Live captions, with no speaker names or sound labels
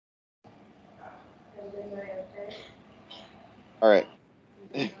All right.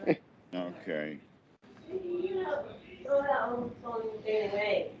 Okay.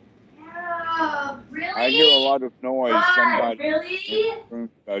 Yeah, I hear a really? lot of noise. Why? Somebody in Really? the room,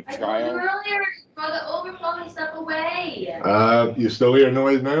 a I told you child. earlier, throw the overflowing stuff away. You still hear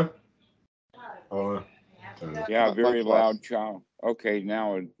noise now? Oh, Yeah, plus, very plus. loud child. Okay,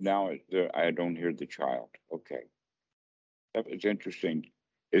 I don't hear the child. Okay, that was interesting.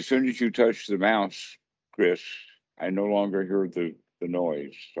 As soon as you touch the mouse, Chris, I no longer hear the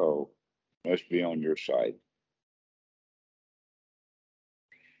noise. So must be on your side.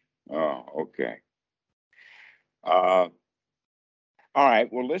 Oh, okay. Uh, all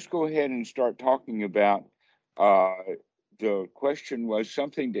right. Well, let's go ahead and start talking about. Uh, the question was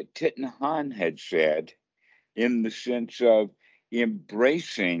something that Titten Han had said in the sense of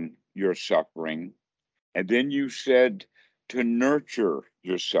embracing your suffering. And then you said to nurture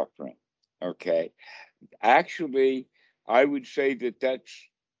your suffering. Okay. Actually, I would say that that's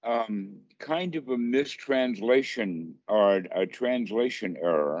kind of a mistranslation or a translation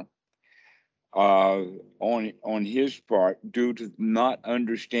error uh, on his part due to not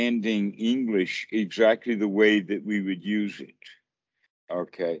understanding English exactly the way that we would use it.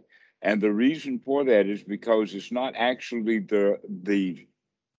 Okay. And the reason for that is because it's not actually the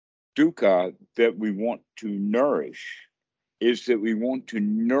dukkha that we want to nourish, is that we want to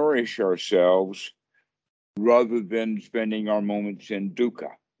nourish ourselves rather than spending our moments in dukkha.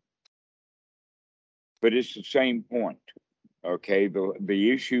 But it's the same point. Okay.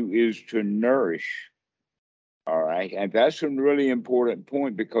 The issue is to nourish. All right. And that's a really important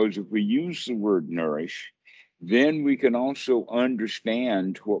point because if we use the word nourish, then we can also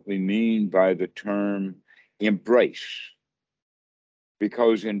understand what we mean by the term embrace.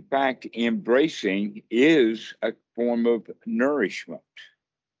 Because in fact, embracing is a form of nourishment.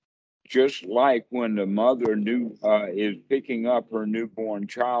 Just like when the mother is picking up her newborn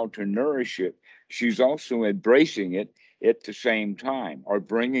child to nourish it, she's also embracing it at the same time or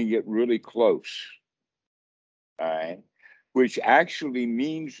bringing it really close. All right. Which actually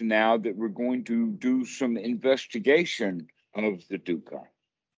means now that we're going to do some investigation of the dukkha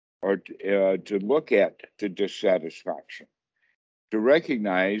or to look at the dissatisfaction, to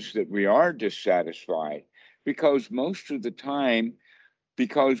recognize that we are dissatisfied because most of the time,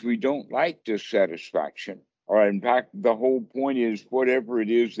 because we don't like dissatisfaction, or in fact, the whole point is whatever it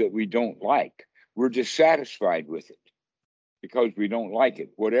is that we don't like, we're dissatisfied with it because we don't like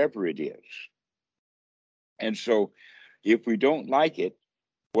it, whatever it is. And so, if we don't like it,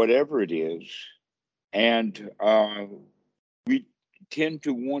 whatever it is, and we tend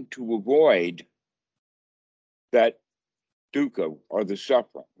to want to avoid that dukkha or the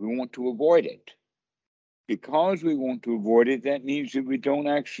suffering, we want to avoid it. Because we want to avoid it, that means that we don't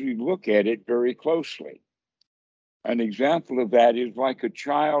actually look at it very closely. An example of that is like a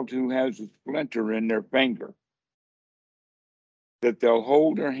child who has a splinter in their finger, that they'll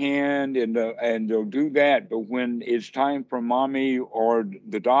hold their hand and they'll do that, but when it's time for mommy or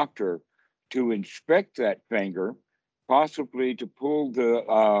the doctor to inspect that finger, possibly to pull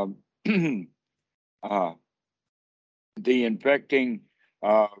uh, the infecting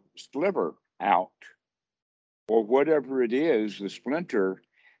sliver out or whatever it is, the splinter,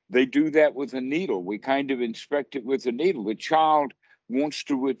 they do that with a needle. We kind of inspect it with a needle. The child wants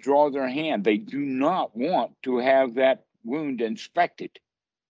to withdraw their hand. They do not want to have that wound inspected.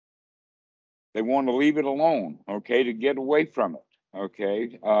 They want to leave it alone, okay, to get away from it,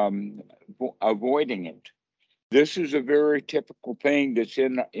 okay, avoiding it. This is a very typical thing that's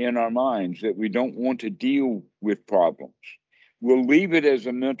in our minds that we don't want to deal with problems. We'll leave it as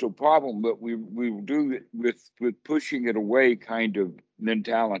a mental problem, but we will do it with pushing it away kind of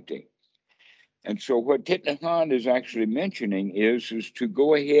mentality. And so what Thich Nhat Hanh is actually mentioning is to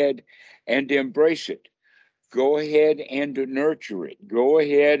go ahead and embrace it. Go ahead and nurture it. Go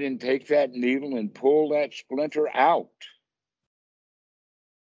ahead and take that needle and pull that splinter out.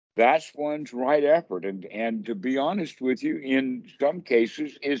 That's one's right effort. And to be honest with you, in some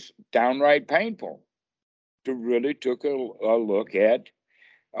cases, it's downright painful to really take a look at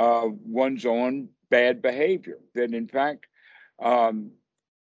one's own bad behavior. That in fact, um,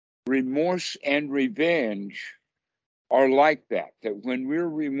 remorse and revenge are like that. That when we're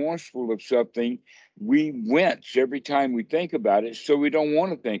remorseful of something, we wince every time we think about it, so we don't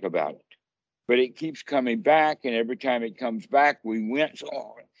want to think about it. But it keeps coming back, and every time it comes back, we wince.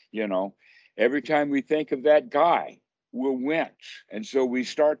 Oh, you know, every time we think of that guy, we'll wince, and so we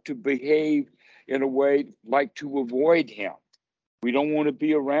start to behave in a way like to avoid him. We don't want to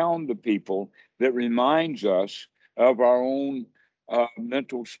be around the people that reminds us of our own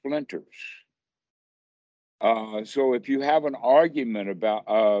mental splinters. So if you have an argument about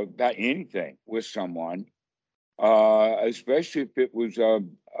anything with someone, especially if it was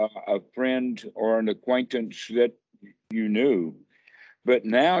a friend or an acquaintance that you knew, but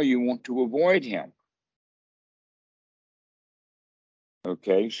now you want to avoid him.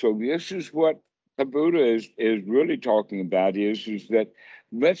 Okay, so this is what the Buddha is really talking about is that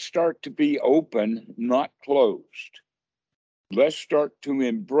let's start to be open, not closed. Let's start to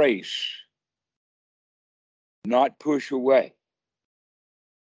embrace, not push away.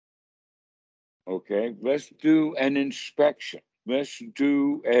 Okay, let's do an inspection. Let's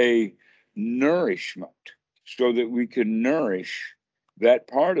do a nourishment so that we can nourish that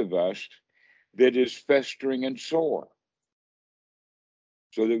part of us that is festering and sore,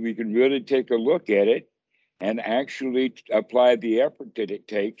 so that we can really take a look at it and actually apply the effort that it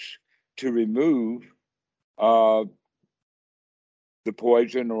takes to remove uh, the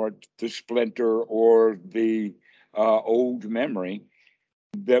poison or the splinter or the old memory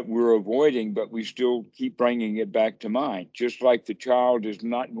that we're avoiding, but we still keep bringing it back to mind. Just like the child is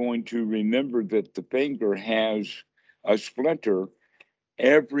not going to remember that the finger has a splinter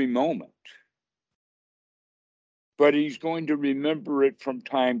every moment, but he's going to remember it from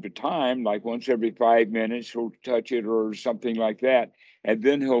time to time, like once every 5 minutes, he'll touch it or something like that. And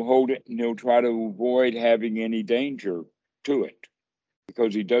then he'll hold it and he'll try to avoid having any danger to it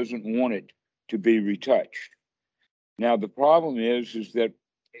because he doesn't want it to be retouched. Now, the problem is that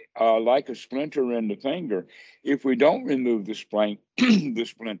like a splinter in the finger, if we don't remove the the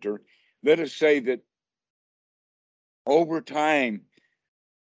splinter, let us say that over time,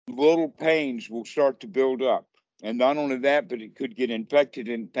 little pains will start to build up. And not only that, but it could get infected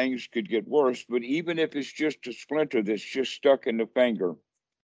and things could get worse. But even if it's just a splinter that's just stuck in the finger,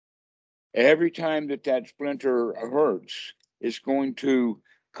 every time that that splinter hurts, it's going to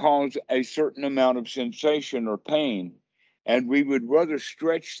cause a certain amount of sensation or pain. And we would rather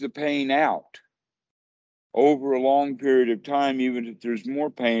stretch the pain out over a long period of time, even if there's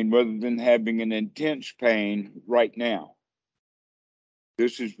more pain, rather than having an intense pain right now.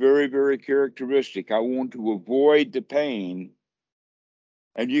 This is very, very characteristic. I want to avoid the pain.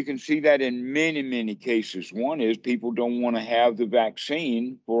 And you can see that in many, many cases. One is people don't want to have the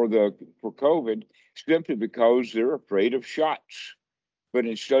vaccine for COVID simply because they're afraid of shots. But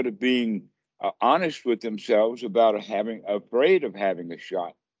instead of being honest with themselves about having afraid of having a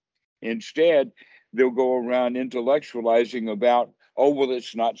shot, instead they'll go around intellectualizing about, oh, well,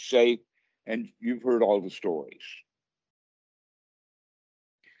 it's not safe. And you've heard all the stories.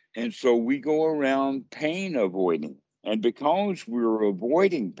 And so we go around pain avoiding. And because we're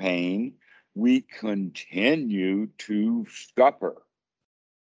avoiding pain, we continue to suffer.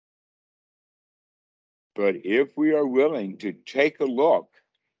 But if we are willing to take a look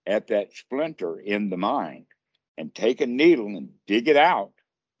at that splinter in the mind and take a needle and dig it out,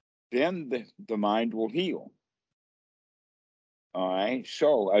 then the mind will heal. All right.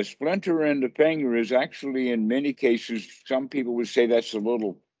 So a splinter in the finger is actually, in many cases, some people would say that's a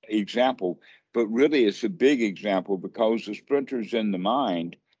little example, but really it's a big example because the splinters in the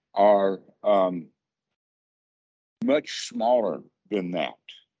mind are much smaller than that.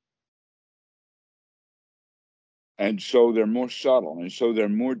 And so they're more subtle. And so they're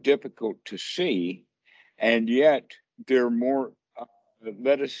more difficult to see. And yet they're more,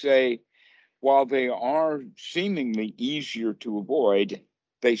 let us say, while they are seemingly easier to avoid,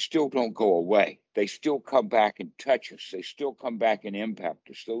 they still don't go away. They still come back and touch us. They still come back and impact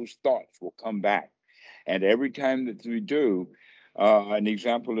us. Those thoughts will come back. And every time that we do, an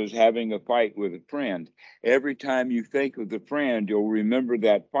example is having a fight with a friend. Every time you think of the friend, you'll remember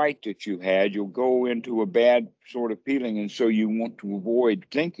that fight that you had. You'll go into a bad sort of feeling. And so you want to avoid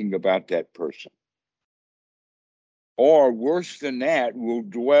thinking about that person. Or worse than that, will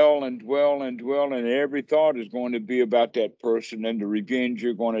dwell and dwell and dwell, and every thought is going to be about that person and the revenge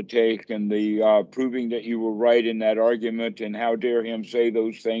you're going to take and the proving that you were right in that argument and how dare him say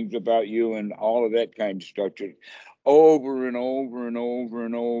those things about you and all of that kind of stuff, just over and over and over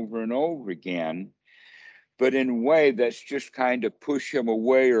and over and over again. But in a way that's just kind of push him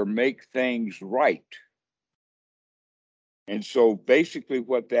away or make things right. And so basically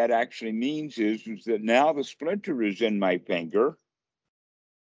what that actually means is that now the splinter is in my finger.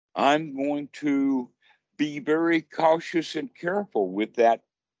 I'm going to be very cautious and careful with that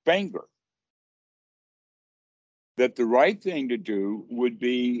finger. That the right thing to do would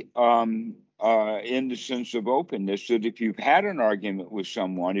be, in the sense of openness, that if you've had an argument with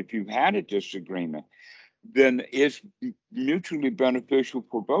someone, if you've had a disagreement, then it's mutually beneficial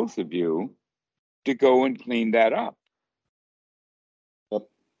for both of you to go and clean that up. Yep.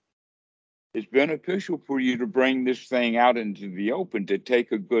 It's beneficial for you to bring this thing out into the open, to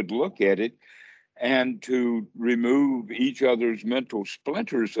take a good look at it, and to remove each other's mental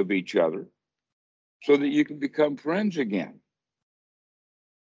splinters of each other so that you can become friends again.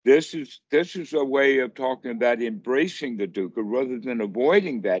 This is a way of talking about embracing the dukkha rather than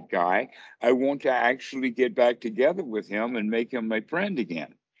avoiding that guy. I want to actually get back together with him and make him my friend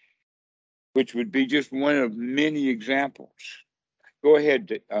again, which would be just one of many examples. Go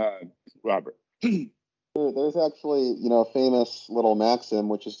ahead, Robert. There's actually, a famous little maxim,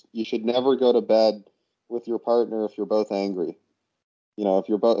 which is you should never go to bed with your partner if you're both angry. If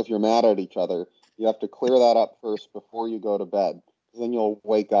you're mad at each other, you have to clear that up first before you go to bed, because then you'll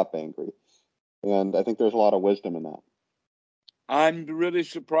wake up angry. And I think there's a lot of wisdom in that. I'm really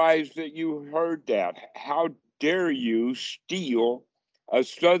surprised that you heard that. How dare you steal a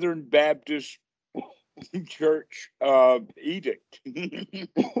Southern Baptist church edict?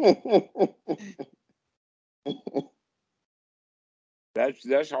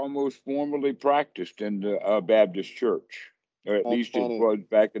 That's almost formally practiced in the Baptist church, or at That's least it funny. was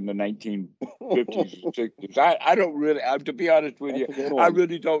back in the 1950s and 60s. I don't really, to be honest with That's a you, good I one.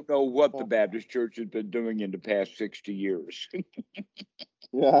 really don't know what the Baptist church has been doing in the past 60 years.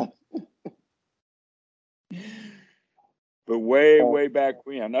 Yeah. But way back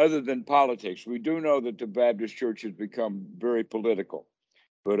when, other than politics, we do know that the Baptist church has become very political.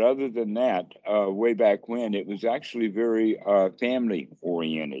 But other than that, way back when, it was actually very family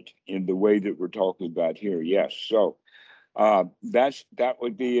oriented in the way that we're talking about here. Yes. So that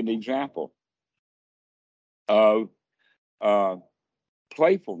would be an example of uh,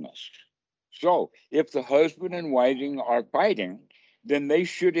 playfulness. So if the husband and wife are fighting, then they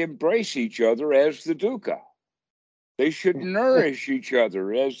should embrace each other as the dukkha. They should nourish each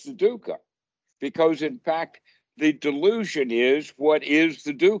other as the dukkha. Because in fact, the delusion is what is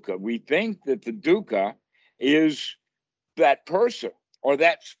the dukkha. We think that the dukkha is that person or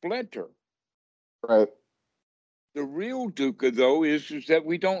that splinter. Right. The real dukkha, though, is that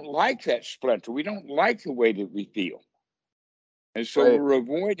we don't like that splinter. We don't like the way that we feel. And so Right. we're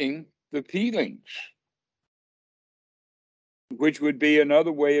avoiding the feelings, which would be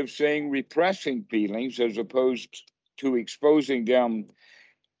another way of saying repressing feelings as opposed to exposing them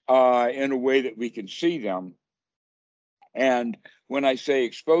in a way that we can see them. And when I say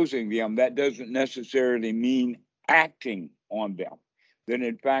exposing them, that doesn't necessarily mean acting on them. Then,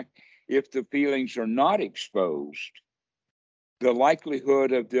 in fact, if the feelings are not exposed, the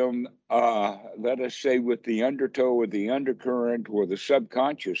likelihood of them, let us say, with the undertow or the undercurrent or the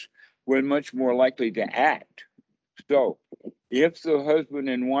subconscious, we're much more likely to act. So, if the husband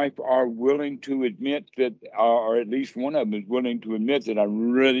and wife are willing to admit that, or at least one of them is willing to admit that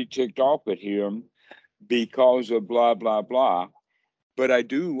I'm really ticked off at him because of blah, blah, blah, but I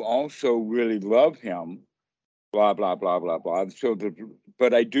do also really love him, blah, blah, blah, blah, blah. So,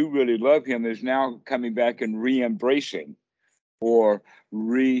 but I do really love him is now coming back and re embracing or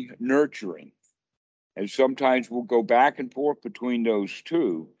re-nurturing. And sometimes we'll go back and forth between those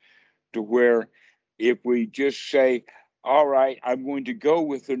two to where if we just say, all right, I'm going to go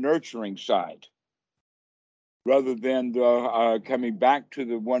with the nurturing side rather than the, coming back to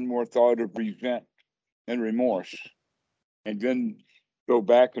the one more thought of resent and remorse. And then go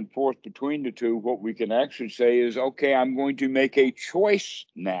back and forth between the two, what we can actually say is, okay, I'm going to make a choice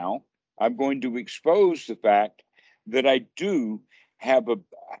now. I'm going to expose the fact that I do have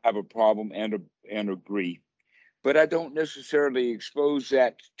a problem and a grief, but I don't necessarily expose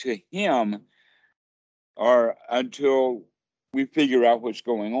that to him or until we figure out what's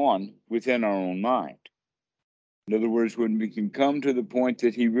going on within our own mind. In other words, when we can come to the point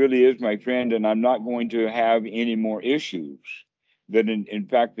that he really is my friend and I'm not going to have any more issues, that in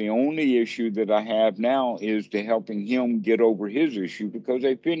fact, the only issue that I have now is to helping him get over his issue because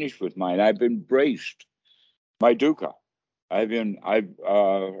I finished with mine. I've embraced my dukkha. I've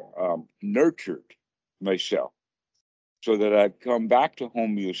nurtured myself so that I've come back to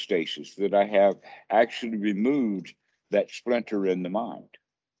homeostasis, that I have actually removed that splinter in the mind.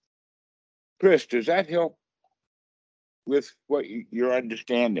 Chris, does that help with what you're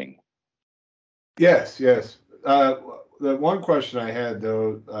understanding? Yes, yes. The one question I had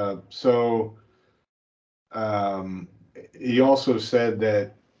though, um, he also said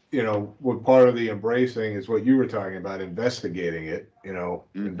that, what part of the embracing is what you were talking about, investigating it,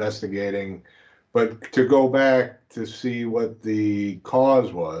 investigating, but to go back to see what the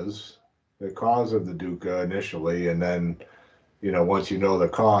cause was, the cause of the dukkha initially, and then, once you know the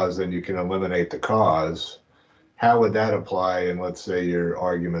cause, then you can eliminate the cause. How would that apply in, let's say, your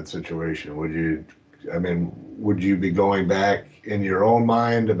argument situation? Would you I mean, would you be going back in your own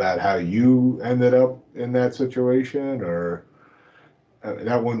mind about how you ended up in that situation, or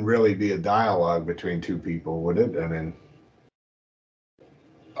that wouldn't really be a dialogue between two people, would it? I mean,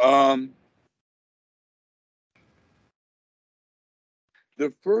 Um,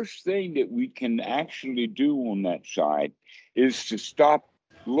 the first thing that we can actually do on that side is to stop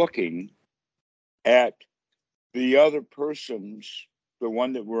looking at the other person's, the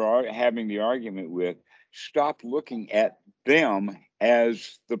one that we're having the argument with, stop looking at them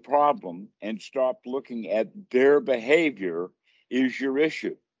as the problem and stop looking at their behavior is your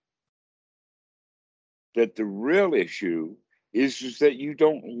issue. That the real issue is that you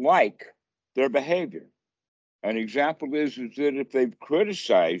don't like their behavior. An example is that if they've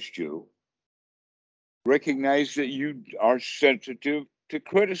criticized you, recognize that you are sensitive to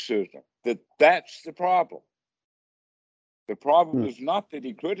criticism, that's the problem. The problem is not that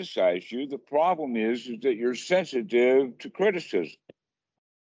he criticized you. The problem is that you're sensitive to criticism.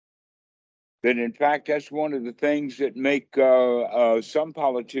 That in fact, that's one of the things that make some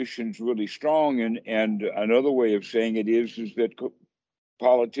politicians really strong. And another way of saying it is that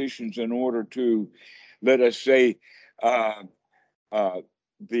politicians, in order to, let us say, uh,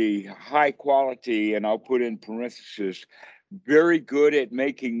 the high quality, and I'll put in parentheses, very good at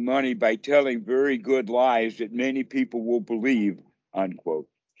making money by telling very good lies that many people will believe, unquote.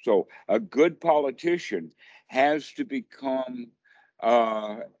 So a good politician has to become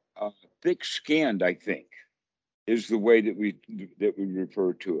thick-skinned, I think, is the way that we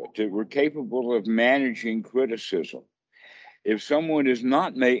refer to it. That we're capable of managing criticism. If someone is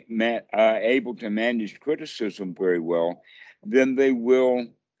not able to manage criticism very well, then they will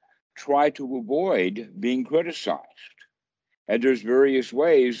try to avoid being criticized. And there's various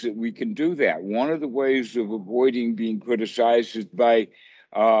ways that we can do that. One of the ways of avoiding being criticized is by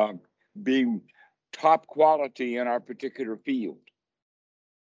uh, being top quality in our particular field,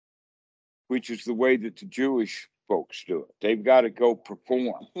 which is the way that the Jewish folks do it. They've got to go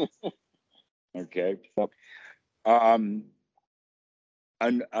perform. Okay. Um,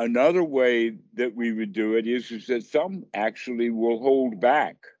 another way that we would do it is that some actually will hold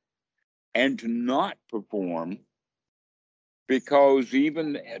back and to not perform, because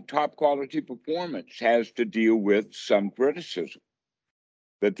even top quality performance has to deal with some criticism.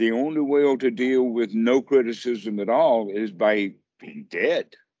 That the only way to deal with no criticism at all is by being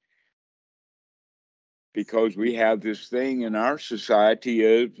dead. Because we have this thing in our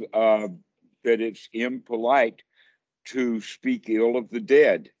society of that it's impolite to speak ill of the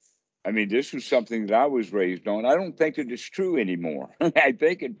dead. I mean, this was something that I was raised on. I don't think that it's true anymore. I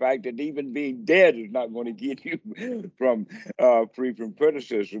think, in fact, that even being dead is not going to get you from free from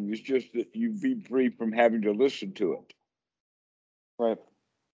criticism. It's just that you be free from having to listen to it. Right.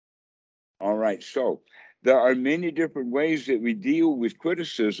 All right. So there are many different ways that we deal with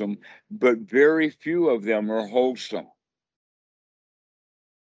criticism, but very few of them are wholesome.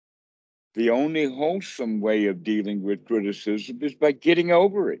 The only wholesome way of dealing with criticism is by getting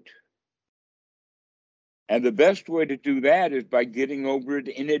over it. And the best way to do that is by getting over it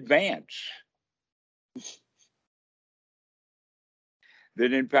in advance.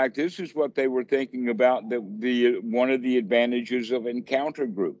 That in fact, this is what they were thinking about. The one of the advantages of encounter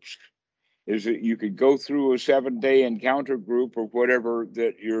groups is that you could go through a 7-day encounter group or whatever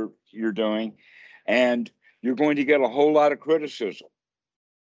that you're doing, and you're going to get a whole lot of criticism.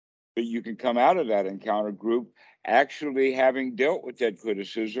 But you can come out of that encounter group actually having dealt with that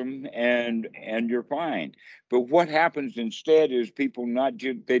criticism, and you're fine. But what happens instead is people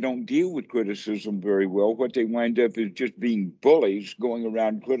they don't deal with criticism very well. What they wind up is just being bullies going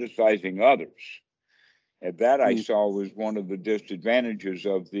around criticizing others. And that I saw was one of the disadvantages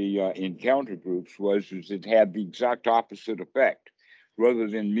of the encounter groups is it had the exact opposite effect. Rather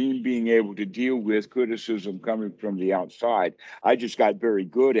than me being able to deal with criticism coming from the outside, I just got very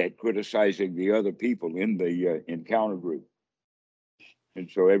good at criticizing the other people in the encounter group.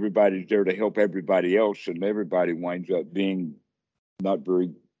 And so everybody's there to help everybody else, and everybody winds up being not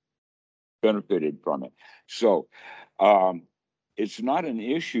very benefited from it. So it's not an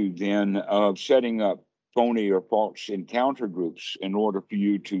issue then of setting up phony or false encounter groups in order for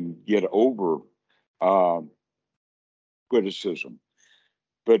you to get over criticism.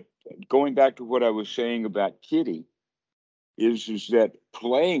 But going back to what I was saying about Kitty, is that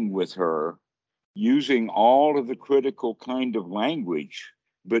playing with her, using all of the critical kind of language,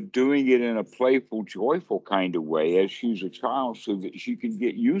 but doing it in a playful, joyful kind of way as she's a child, so that she can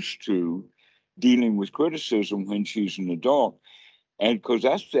get used to dealing with criticism when she's an adult. And because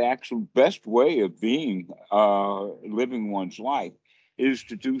that's the actual best way of being living one's life, is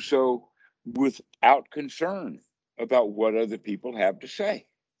to do so without concern about what other people have to say.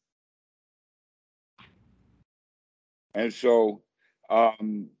 And so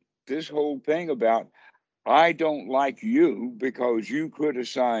this whole thing about I don't like you because you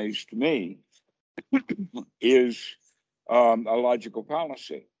criticized me is a logical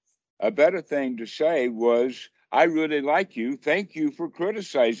fallacy. A better thing to say was, I really like you. Thank you for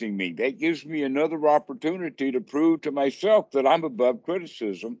criticizing me. That gives me another opportunity to prove to myself that I'm above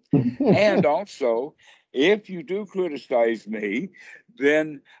criticism. And also, if you do criticize me,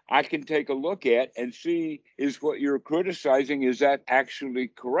 then I can take a look at and see, is what you're criticizing, is that actually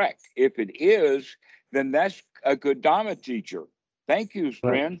correct? If it is, then that's a good Dhamma teacher. Thank you, Right.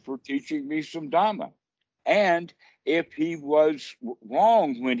 friend, for teaching me some Dhamma. And if he was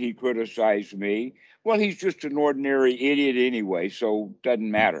wrong when he criticized me, well, he's just an ordinary idiot anyway, so doesn't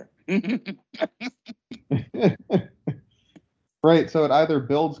matter. Right. So it either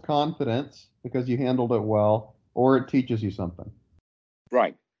builds confidence because you handled it well, or it teaches you something.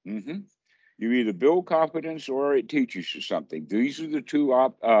 Right. You either build confidence or it teaches you something. These are the two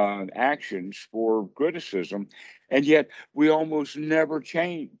actions for criticism, and yet we almost never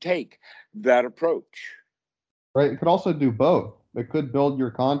take that approach. Right. It could also do both. It could build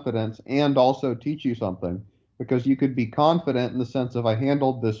your confidence and also teach you something because you could be confident in the sense of I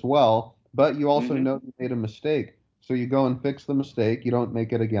handled this well, but you also Mhm. know you made a mistake. So you go and fix the mistake. You don't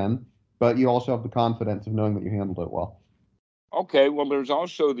make it again, but you also have the confidence of knowing that you handled it well. Okay, well, there's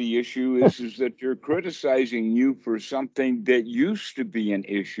also the issue is that you're criticizing you for something that used to be an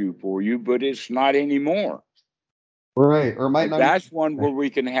issue for you, but it's not anymore. Right. Or it might And not that's one where we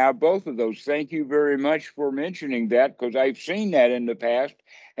can have both of those. Thank you very much for mentioning that, because I've seen that in the past,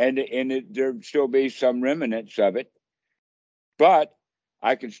 and there still be some remnants of it, but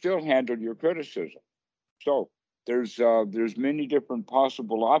I can still handle your criticism. So there's many different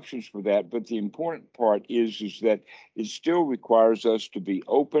possible options for that, but the important part is that it still requires us to be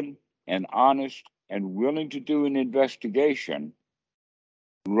open and honest and willing to do an investigation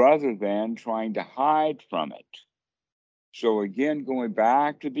rather than trying to hide from it. So again, going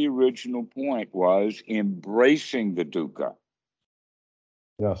back to the original point was embracing the dukkha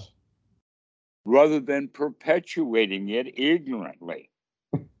Yes. rather than perpetuating it ignorantly.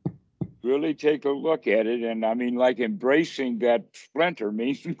 Really take a look at it. And I mean, like embracing that splinter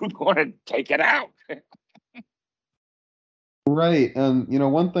means we're going to take it out. Right. And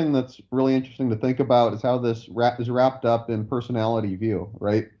one thing that's really interesting to think about is how this is wrapped up in personality view,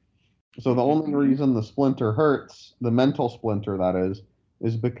 right? So the only reason the splinter hurts, the mental splinter that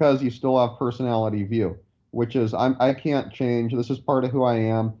is because you still have personality view, which is I can't change. This is part of who I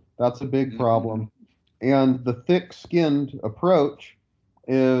am. That's a big problem. And the thick-skinned approach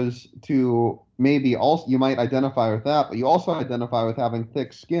is to maybe also you might identify with that, but you also identify with having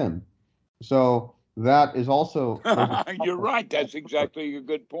thick skin. So that is also there's a You're right. That's exactly a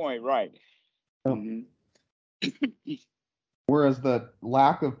good point. Right. Mhm. Whereas the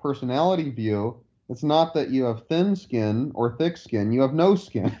lack of personality view, it's not that you have thin skin or thick skin, you have no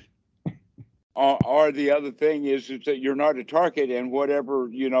skin. Or the other thing is that you're not a target, and whatever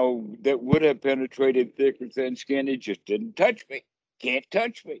that would have penetrated thick or thin skin, it just didn't touch me. Can't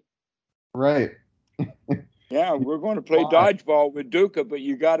touch me. Right. Yeah, we're going to play Why? dodgeball with dukkha, but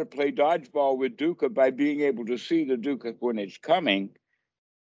you got to play dodgeball with dukkha by being able to see the dukkha when it's coming.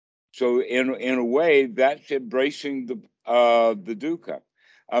 So in a way, that's embracing the dukkha.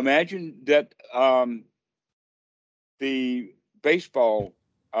 Imagine that the baseball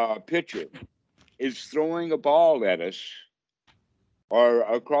pitcher is throwing a ball at us or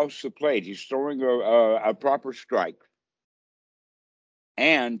across the plate. He's throwing a proper strike.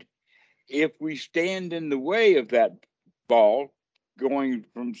 And if we stand in the way of that ball going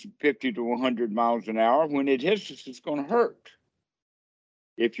from 50 to 100 miles an hour, when it hits us, it's going to hurt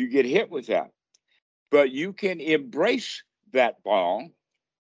if you get hit with that. But you can embrace that ball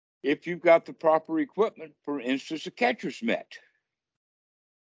if you've got the proper equipment, for instance, a catcher's mitt,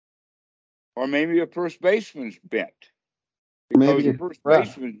 or maybe a first baseman's mitt. Because Maybe a a first breath.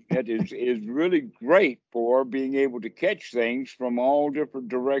 baseman is really great for being able to catch things from all different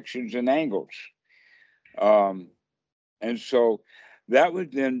directions and angles. And so that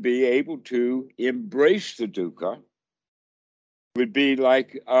would then be able to embrace the dukkha, would be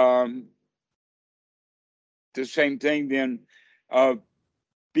like the same thing then of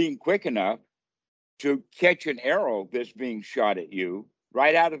being quick enough to catch an arrow that's being shot at you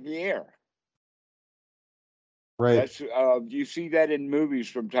right out of the air. Right. That's you see that in movies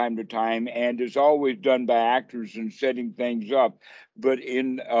from time to time, and it's always done by actors and setting things up. But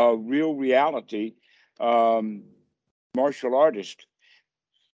in real reality, martial artists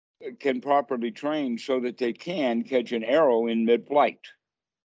can properly train so that they can catch an arrow in mid-flight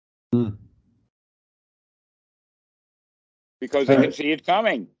Hmm. because they can see it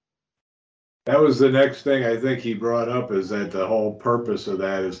coming. That was the next thing I think he brought up, is that the whole purpose of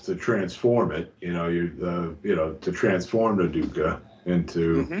that is to transform it. To transform the dukkha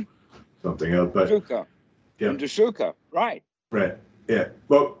into Mm-hmm. something else. But Sukha yeah, into sukha, right? right, yeah.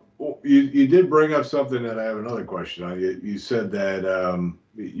 But you did bring up something that I have another question on. You said that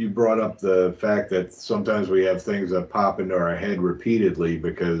you brought up the fact that sometimes we have things that pop into our head repeatedly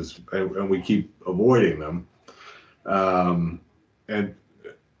and we keep avoiding them. And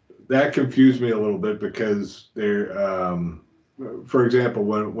that confused me a little bit because for example,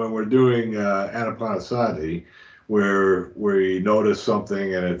 when we're doing anapanasati, where we notice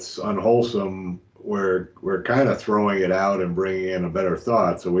something and it's unwholesome, we're kind of throwing it out and bringing in a better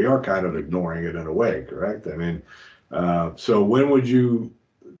thought. So we are kind of ignoring it in a way, correct? I mean, so when would you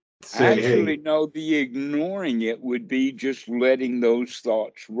say, Actually, hey, no, the ignoring it would be just letting those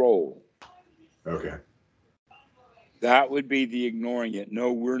thoughts roll. okay, That would be the ignoring it.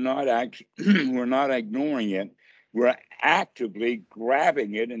 No, we're not we're not ignoring it. We're actively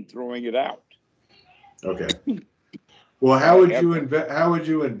grabbing it and throwing it out. okay. Well, All right. Have how would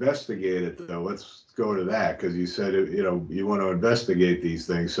you investigate it though? Let's go to that, because you said you want to investigate these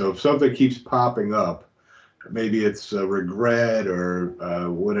things. So if something keeps popping up, maybe it's regret or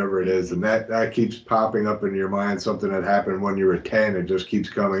whatever it is, and that keeps popping up in your mind, something that happened when you were 10, it just keeps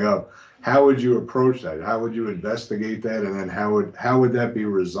coming up. How would you approach that? How would you investigate that, and then how would that be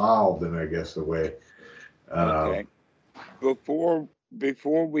resolved? In, I guess, the way. Okay.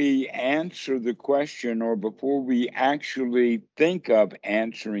 Before we answer the question, or before we actually think of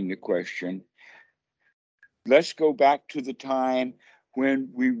answering the question, let's go back to the time when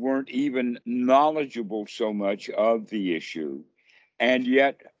we weren't even knowledgeable so much of the issue. And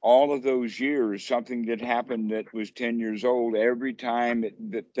yet, all of those years, something that happened that was 10 years old, every time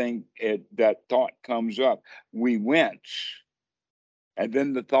that thought comes up, we wince. And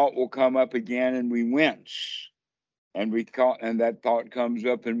then the thought will come up again and we wince. And that thought comes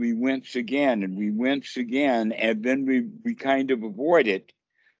up and we wince again and we wince again. And then we kind of avoid it.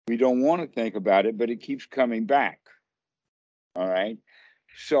 We don't want to think about it, but it keeps coming back. All right.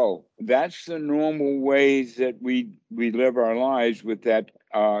 So that's the normal ways that we live our lives, with that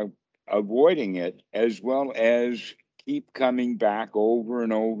avoiding it, as well as keep coming back over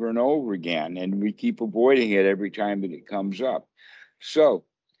and over and over again, and we keep avoiding it every time that it comes up. So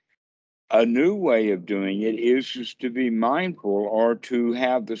a new way of doing it is just to be mindful, or to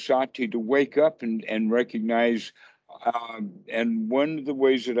have the sati to wake up and recognize. And one of the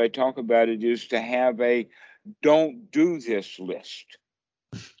ways that I talk about it is to have a don't do this list.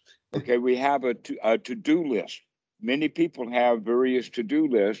 Okay, we have a to-do list. Many people have various to-do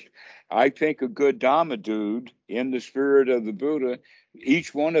lists. I think a good Dhamma dude, in the spirit of the Buddha,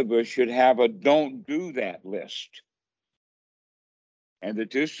 each one of us should have a don't do that list. And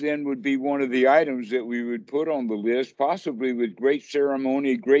that this then would be one of the items that we would put on the list, possibly with great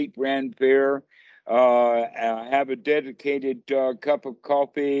ceremony, great fanfare, have a dedicated cup of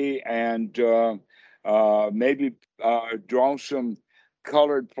coffee, and maybe draw some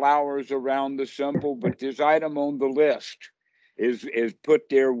colored flowers around the symbol. But this item on the list is put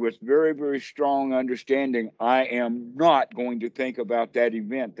there with very, very strong understanding. I am not going to think about that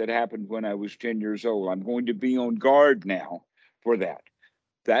event that happened when I was 10 years old. I'm going to be on guard now for that.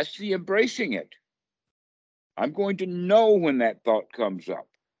 That's the embracing it. I'm going to know when that thought comes up.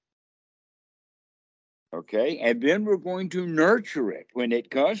 Okay. And then we're going to nurture it when it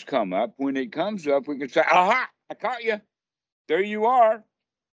does come up. When it comes up, we can say, aha, I caught you. There you are.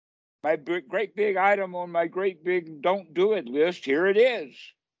 My great big item on my great big don't do it list. Here it is.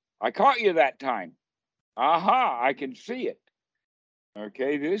 I caught you that time. Aha, I can see it.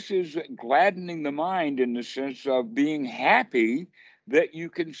 Okay, this is gladdening the mind, in the sense of being happy that you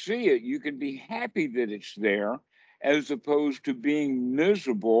can see it. You can be happy that it's there, as opposed to being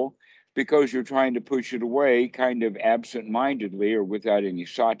miserable because you're trying to push it away, kind of absent-mindedly or without any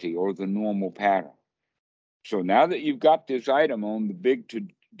sati, or the normal pattern. So now that you've got this item on the big to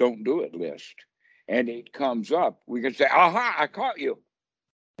don't do it list, and it comes up, we can say, aha, I caught you.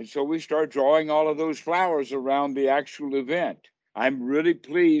 And so we start drawing all of those flowers around the actual event. I'm really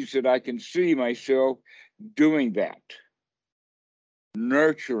pleased that I can see myself doing that,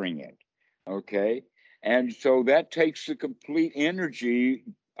 nurturing it. Okay. And so that takes the complete energy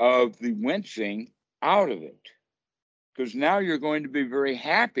of the wincing out of it. Because now you're going to be very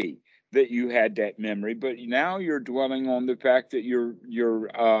happy that you had that memory, but now you're dwelling on the fact that you're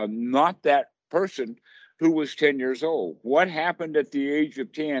not that person who was 10 years old. What happened at the age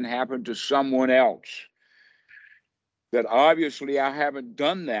of 10 happened to someone else. That obviously I haven't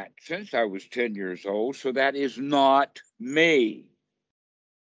done that since I was 10 years old, so that is not me.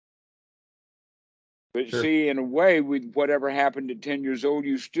 But Sure. see, in a way, with whatever happened at 10 years old,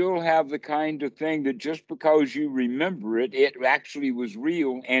 you still have the kind of thing that just because you remember it, it actually was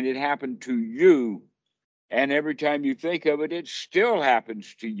real and it happened to you. And every time you think of it, it still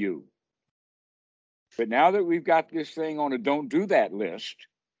happens to you. But now that we've got this thing on a don't do that list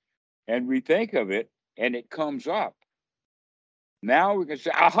and we think of it and it comes up, now we can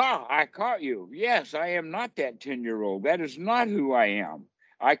say, aha, I caught you. Yes, I am not that 10-year-old. That is not who I am.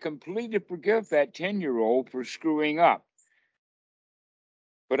 I completely forgive that 10-year-old for screwing up.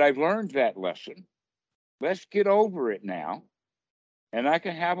 But I've learned that lesson. Let's get over it now. And I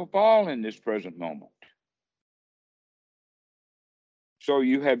can have a ball in this present moment. So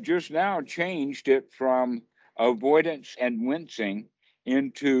you have just now changed it from avoidance and wincing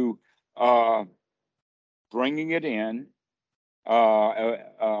into bringing it in,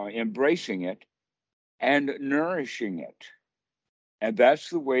 embracing it, and nourishing it. And that's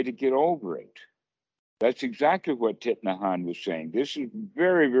the way to get over it. That's exactly what Thich Nhat Hanh was saying. This is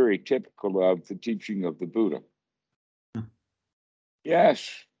very, very typical of the teaching of the Buddha. Yes,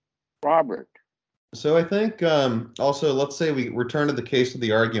 Robert. So I think also, let's say we return to the case of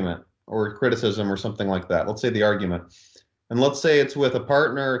the argument or criticism or something like that. Let's say the argument, and let's say it's with a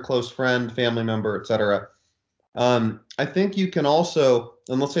partner, a close friend, family member, etc. I think you can also,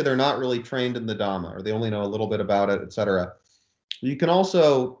 and let's say they're not really trained in the Dhamma or they only know a little bit about it, etc. You can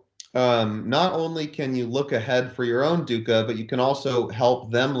also not only can you look ahead for your own dukkha, but you can also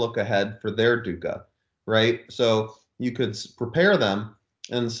help them look ahead for their dukkha, right? So you could prepare them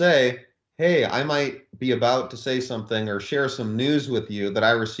and say, hey, I might be about to say something or share some news with you that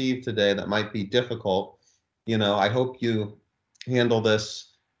I received today that might be difficult. I hope you handle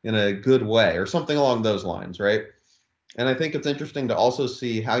this in a good way or something along those lines, right? And I think it's interesting to also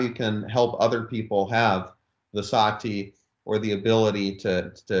see how you can help other people have the sati or the ability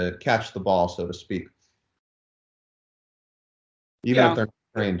to catch the ball, so to speak, even if Yeah, they're not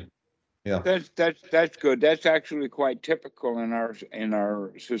trained. Yeah. that's good. That's actually quite typical in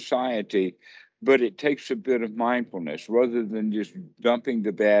our society, but it takes a bit of mindfulness rather than just dumping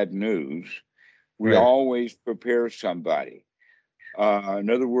the bad news. We Right. always prepare somebody. In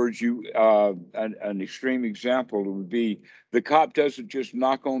other words, an extreme example would be the cop doesn't just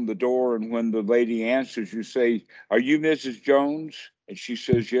knock on the door, and when the lady answers, you say, "Are you Mrs. Jones?" And she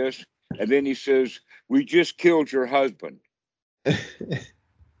says, "Yes." And then he says, "We just killed your husband."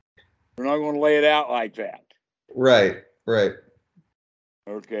 We're not going to lay it out like that. Right. Right.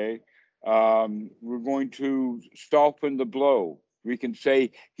 Okay. We're going to soften the blow. We can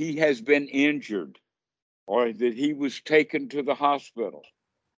say he has been injured or that he was taken to the hospital.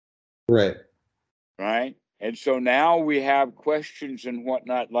 Right. Right. And so now we have questions and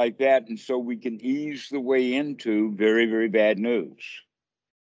whatnot like that. And so we can ease the way into very, very bad news.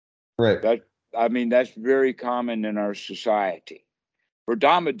 Right. That's very common in our society. For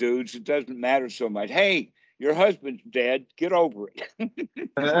Dhamma dudes, it doesn't matter so much. Hey, your husband's dead. Get over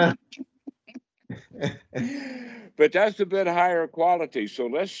it. But that's a bit higher quality. So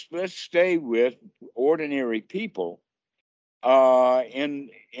let's stay with ordinary people in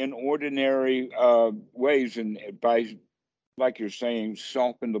ordinary ways, and by, like you're saying,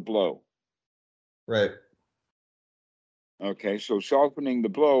 soften the blow. Right. Okay, so softening the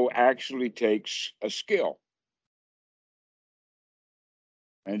blow actually takes a skill.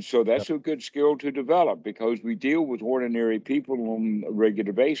 And so that's a good skill to develop because we deal with ordinary people on a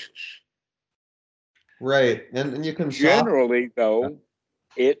regular basis. Right. And you can Generally, though,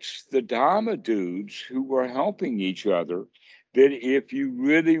 it's the Dharma dudes who are helping each other that if you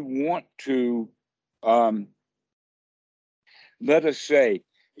really want to, let us say,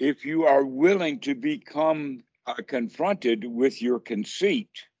 if you are willing to become confronted with your conceit,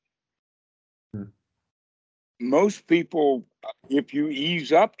 most people, if you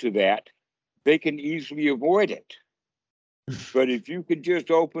ease up to that, they can easily avoid it. But if you could just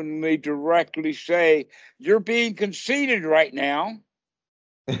openly, directly say, you're being conceited right now,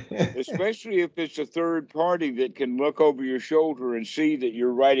 especially if it's a third party that can look over your shoulder and see that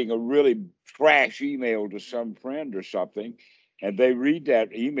you're writing a really trash email to some friend or something, and they read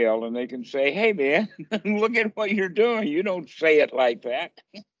that email and they can say, hey, man, look at what you're doing. You don't say it like that.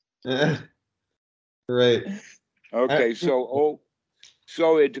 Right. Okay, so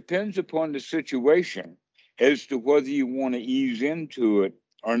it depends upon the situation as to whether you want to ease into it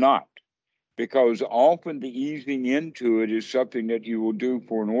or not. because often the easing into it is something that you will do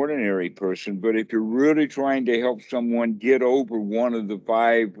for an ordinary person. But if you're really trying to help someone get over one of the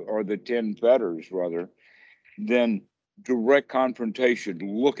 5 or the 10 fetters, rather, then direct confrontation.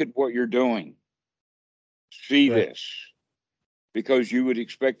 Look at what you're doing. See this. Because you would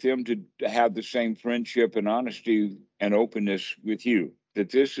expect them to have the same friendship and honesty and openness with you. That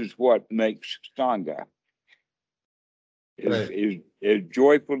this is what makes Sangha. Is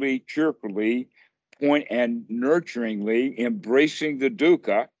joyfully, cheerfully, and nurturingly embracing the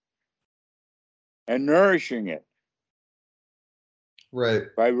dukkha and nourishing it. Right.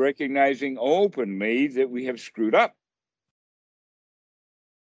 By recognizing openly that we have screwed up.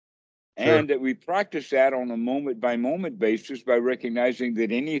 Sure. And that we practice that on a moment-by-moment basis by recognizing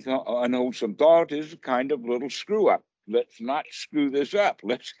that any unwholesome thought is a kind of little screw-up. Let's not screw this up.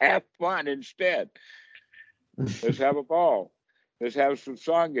 Let's have fun instead. Let's have a ball. Let's have some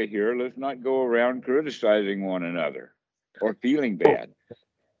Sangha here. Let's not go around criticizing one another or feeling bad.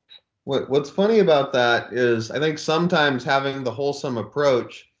 What's funny about that is I think sometimes having the wholesome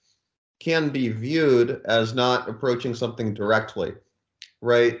approach can be viewed as not approaching something directly,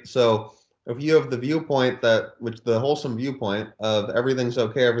 right? So if you have the viewpoint which the wholesome viewpoint of everything's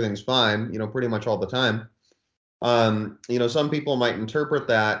okay, everything's fine, pretty much all the time, some people might interpret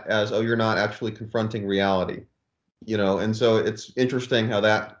that as, oh, you're not actually confronting reality, and so it's interesting how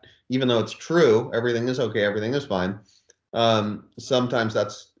that, even though it's true, everything is okay, everything is fine, sometimes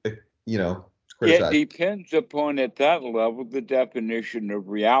that's, It criticized. depends upon, at that level, the definition of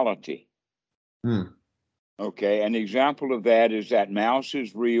reality. Okay, an example of that is that mouse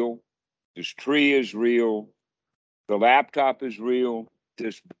is real, this tree is real, the laptop is real,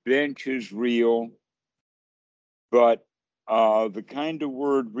 this bench is real, but the kind of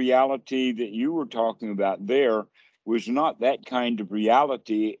word reality that you were talking about there was not that kind of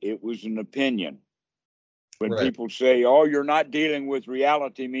reality. It was an opinion. When people say, oh, you're not dealing with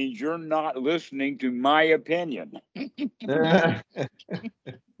reality, means you're not listening to my opinion.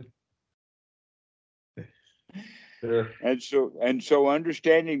 Sure. And so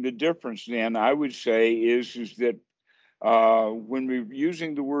understanding the difference then, I would say, is that when we're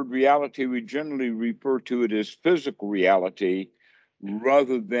using the word reality, we generally refer to it as physical reality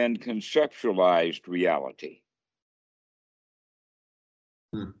rather than conceptualized reality.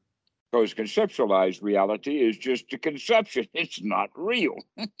 Because conceptualized reality is just a conception. It's not real.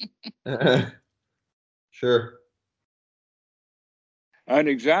 Sure. An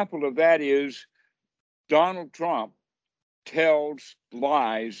example of that is Donald Trump tells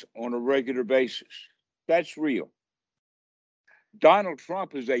lies on a regular basis. That's real. Donald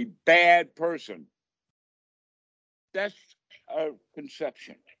Trump is a bad person. That's a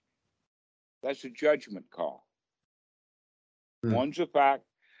conception. That's a judgment call. One's a fact,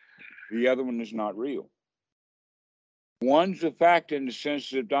 the other one is not real. One's a fact in the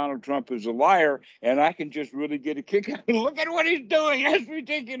sense that Donald Trump is a liar, and I can just really get a kick out of it. Look at what he's doing. That's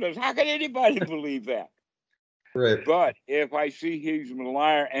ridiculous. How can anybody believe that? Right. But if I see he's a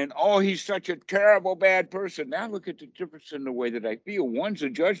liar and, oh, he's such a terrible, bad person, now look at the difference in the way that I feel. One's a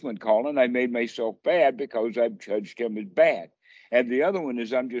judgment call, and I made myself bad because I've judged him as bad. And the other one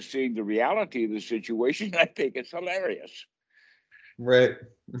is I'm just seeing the reality of the situation. I think it's hilarious. Right.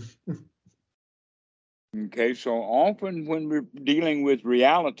 Okay, so often when we're dealing with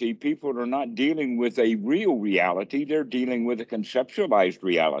reality, people are not dealing with a real reality. They're dealing with a conceptualized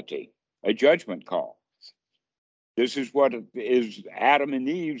reality, a judgment call. This is what is Adam and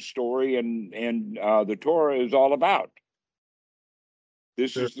Eve's story, and the Torah is all about.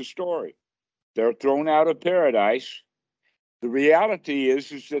 This is the story. They're thrown out of paradise. The reality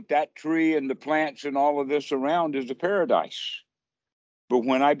is that tree and the plants and all of this around is a paradise. But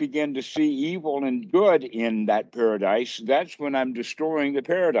when I begin to see evil and good in that paradise, that's when I'm destroying the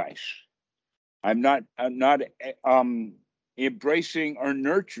paradise. I'm not embracing or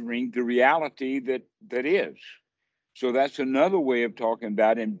nurturing the reality that is. So that's another way of talking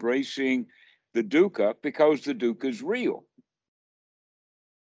about embracing the dukkha, because the dukkha is real.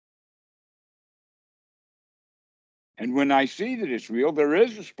 And when I see that it's real, there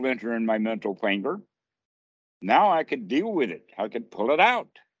is a splinter in my mental finger. Now I can deal with it. I can pull it out.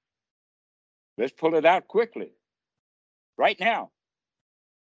 Let's pull it out quickly. Right now.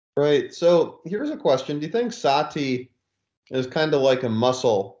 Right. So here's a question. Do you think sati is kind of like a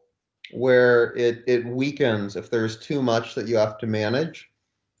muscle where it weakens if there's too much that you have to manage?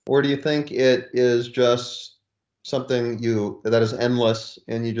 Or do you think it is just something that is endless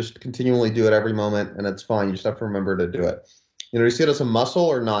and you just continually do it every moment and it's fine? You just have to remember to do it. Do you see it as a muscle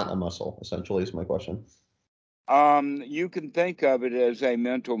or not a muscle, essentially, is my question. You can think of it as a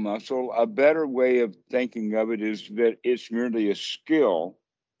mental muscle. A better way of thinking of it is that it's merely a skill,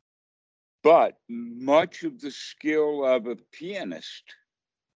 but much of the skill of a pianist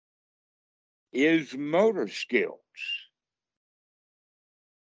is motor skills.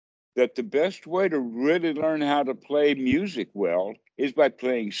 That the best way to really learn how to play music well is by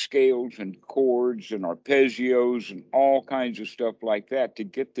playing scales and chords and arpeggios and all kinds of stuff like that to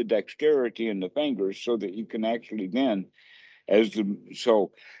get the dexterity in the fingers so that you can actually then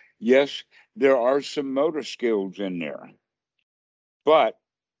so yes, there are some motor skills in there, but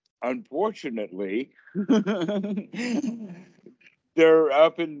unfortunately they're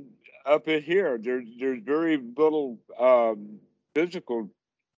up in here. There's very little physical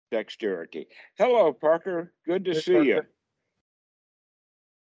dexterity. Hello, Parker. Good to see you.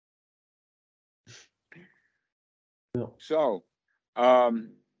 So,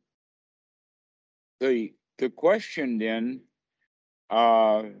 the question then,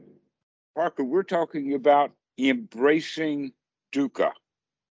 Parker, we're talking about embracing dukkha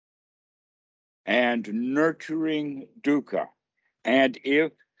and nurturing dukkha. And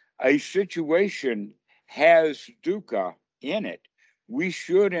if a situation has dukkha in it, we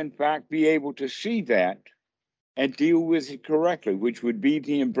should, in fact, be able to see that and deal with it correctly, which would be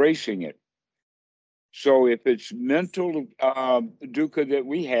the embracing it. So if it's mental dukkha that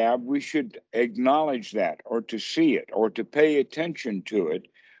we have, we should acknowledge that or to see it or to pay attention to it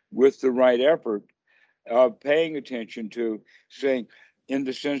with the right effort of paying attention to saying, in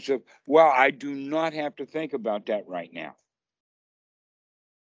the sense of, well, I do not have to think about that right now.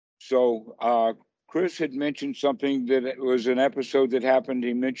 So Chris had mentioned something that it was an episode that happened.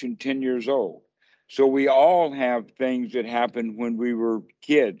 He mentioned 10 years old. So we all have things that happened when we were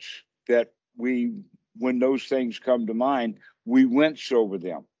kids that when those things come to mind, we wince over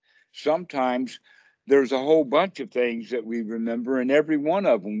them. Sometimes there's a whole bunch of things that we remember, and every one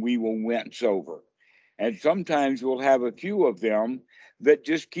of them we will wince over. And sometimes we'll have a few of them that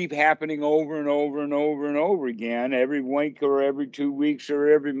just keep happening over and over and over and over again, every week or every 2 weeks or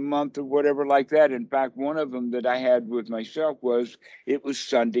every month or whatever like that. In fact, one of them that I had with myself it was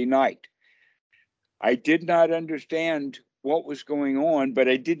Sunday night. I did not understand what was going on, but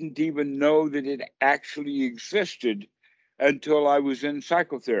I didn't even know that it actually existed until I was in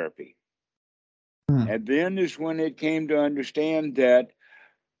psychotherapy. And then is when it came to understand that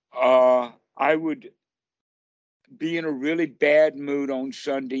I would be in a really bad mood on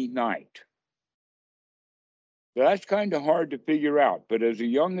Sunday night. That's kind of hard to figure out. But as a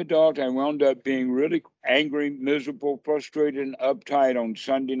young adult, I wound up being really angry, miserable, frustrated, and uptight on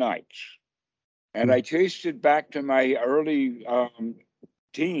Sunday nights. And I traced it back to my early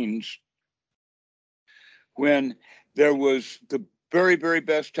teens when there was the very, very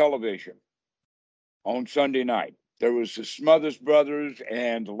best television on Sunday night. There was the Smothers Brothers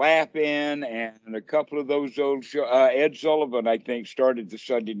and Laugh-In and a couple of those old shows. Ed Sullivan, I think, started the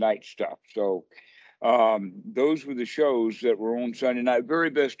Sunday night stuff. So those were the shows that were on Sunday night, very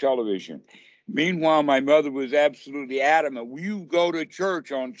best television. Meanwhile, my mother was absolutely adamant, you go to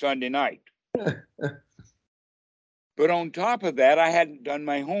church on Sunday night. But on top of that, I hadn't done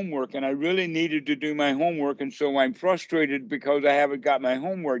my homework, and I really needed to do my homework. And so I'm frustrated because I haven't got my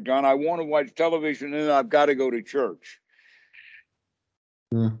homework done. I want to watch television, and I've got to go to church.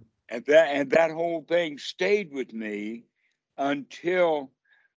 And that whole thing stayed with me until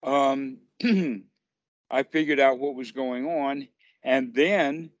I figured out what was going on. And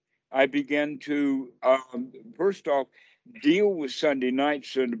then I began to, first off, deal with Sunday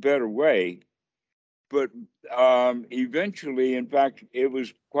nights in a better way. But eventually, in fact, it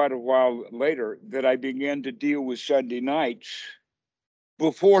was quite a while later that I began to deal with Sunday nights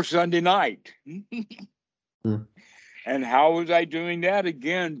before Sunday night. And how was I doing that?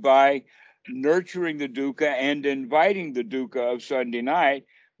 Again, by nurturing the dukkha and inviting the dukkha of Sunday night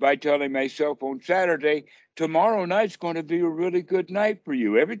by telling myself on Saturday, tomorrow night's going to be a really good night for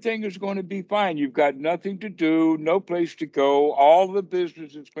you. Everything is going to be fine. You've got nothing to do, no place to go. All the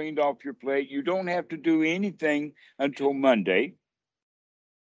business is cleaned off your plate. You don't have to do anything until Monday.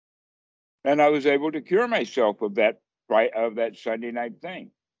 And I was able to cure myself of that Sunday night thing.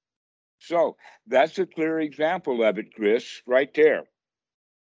 So that's a clear example of it, Chris, right there.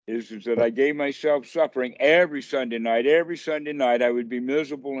 Is that I gave myself suffering every Sunday night. Every Sunday night, I would be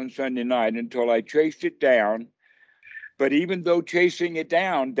miserable on Sunday night until I chased it down. But even though chasing it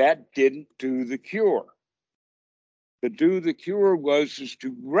down, that didn't do the cure. The cure was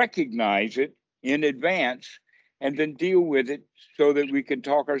to recognize it in advance and then deal with it so that we can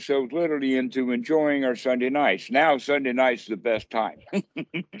talk ourselves literally into enjoying our Sunday nights. Now, Sunday night's the best time.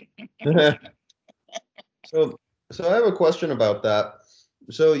 So I have a question about that.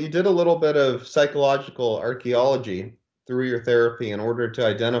 So you did a little bit of psychological archaeology through your therapy in order to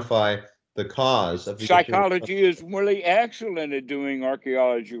identify the cause of the issue. Psychology is really excellent at doing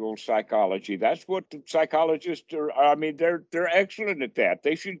archaeological psychology. That's what the psychologists are. I mean, they're excellent at that.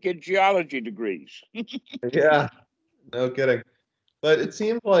 They should get geology degrees. Yeah, no kidding. But it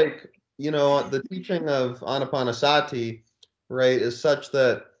seems like, the teaching of Anapanasati, right, is such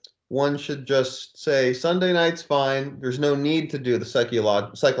that one should just say Sunday night's fine. There's no need to do the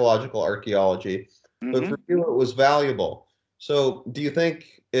psychological archaeology. But Mm-hmm. for you, it was valuable. So do you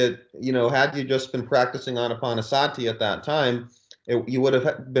think had you just been practicing Anapanasati at that time, you would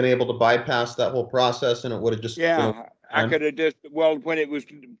have been able to bypass that whole process and it would have just been Yeah, I could have just, well,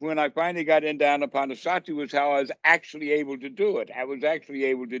 when I finally got into Anapanasati was how I was actually able to do it. I was actually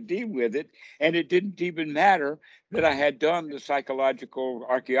able to deal with it. And it didn't even matter that I had done the psychological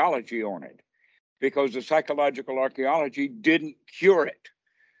archaeology on it, because the psychological archaeology didn't cure it.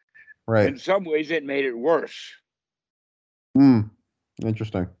 right. In some ways, it made it worse.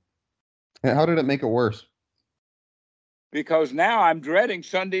 Interesting. How did it make it worse? Because now I'm dreading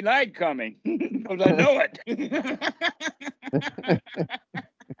Sunday night coming because I know it.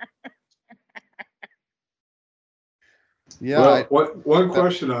 Yeah. Well, one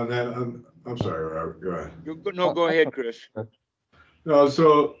question on that. I'm sorry, Robert. Go ahead. No, go ahead, Chris. No,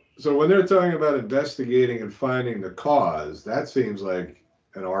 so when they're talking about investigating and finding the cause, that seems like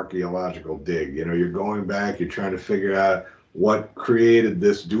an archaeological dig. You're going back, you're trying to figure out what created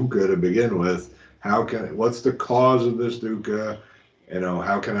this dukkha to begin with. What's the cause of this dukkha?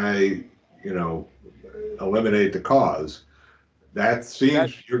 How can I, eliminate the cause? That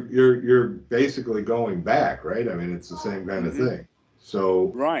seems you're basically going back, right? I mean, it's the same kind of thing.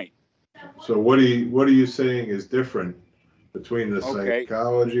 So Right. so what are you saying is different between the Okay.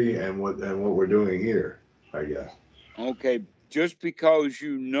 psychology and what we're doing here, I guess? Okay. Just because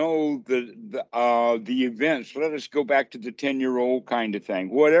you know the events, let us go back to the 10-year-old kind of thing.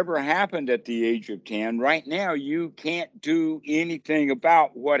 Whatever happened at the age of 10, right now you can't do anything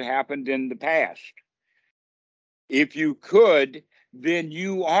about what happened in the past. If you could, then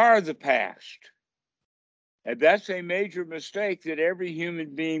you are the past. And that's a major mistake that every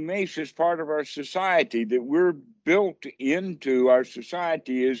human being makes as part of our society, that we're built into our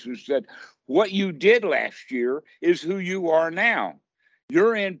society is that what you did last year is who you are now.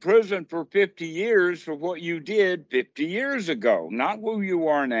 You're in prison for 50 years for what you did 50 years ago, not who you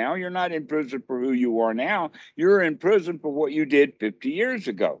are now. You're not in prison for who you are now. You're in prison for what you did 50 years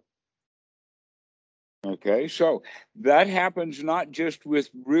ago. Okay, so that happens not just with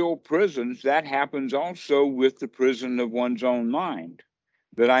real prisons, that happens also with the prison of one's own mind.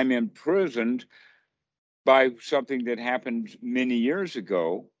 That I'm imprisoned by something that happened many years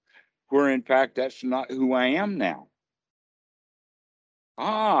ago, where in fact that's not who I am now.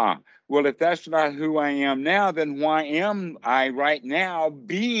 Well, if that's not who I am now, then why am I right now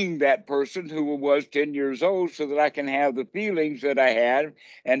being that person who was 10 years old so that I can have the feelings that I had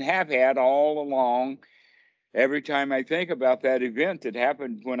and have had all along? Every time I think about that event that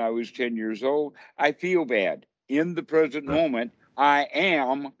happened when I was 10 years old, I feel bad. In the present moment, I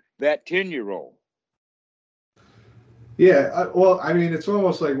am that 10-year-old. Yeah, well, I mean, it's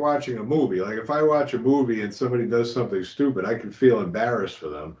almost like watching a movie. Like if I watch a movie and somebody does something stupid, I can feel embarrassed for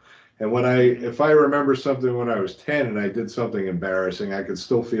them. And if I remember something when I was 10 and I did something embarrassing, I could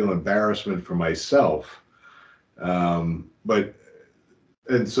still feel embarrassment for myself.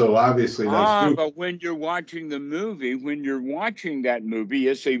 And so obviously that's stupid. But when you're watching the movie, when you're watching that movie,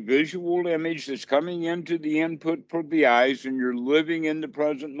 it's a visual image that's coming into the input for the eyes, and you're living in the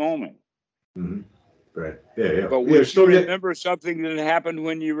present moment. Mm-hmm. Right. Yeah. But when you remember something that happened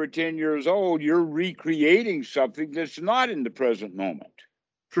when you were 10 years old, you're recreating something that's not in the present moment.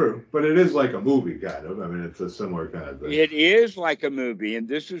 True, but it is like a movie, kind of. I mean, it's a similar kind of thing. It is like a movie, and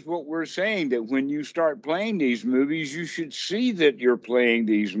this is what we're saying, that when you start playing these movies, you should see that you're playing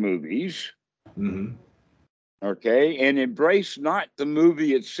these movies. Mm-hmm. Okay, and embrace not the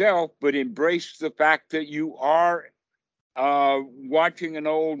movie itself, but embrace the fact that you are watching an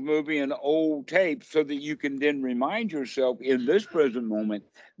old movie, an old tape, so that you can then remind yourself in this present moment,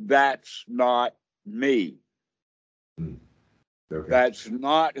 that's not me. Okay. That's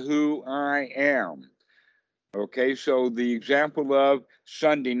not who I am. Okay, so the example of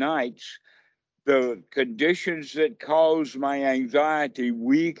Sunday nights, the conditions that caused my anxiety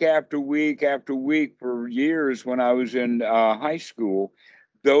week after week after week for years when I was in high school,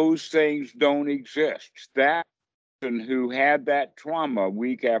 those things don't exist. That person who had that trauma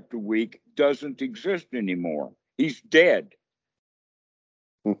week after week doesn't exist anymore. He's dead.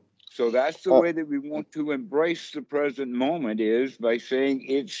 So that's the way that we want to embrace the present moment, is by saying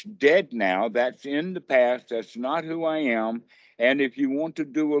it's dead now. That's in the past. That's not who I am. And if you want to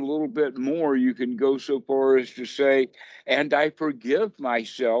do a little bit more, you can go so far as to say, and I forgive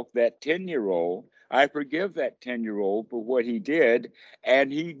myself, that 10-year-old. I forgive that 10-year-old for what he did.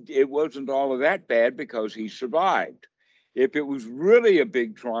 And it wasn't all of that bad because he survived. If it was really a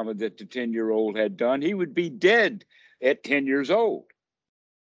big trauma that the 10-year-old had done, he would be dead at 10 years old.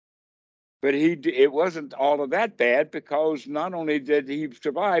 But it wasn't all of that bad, because not only did he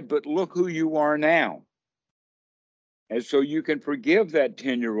survive, but look who you are now. And so you can forgive that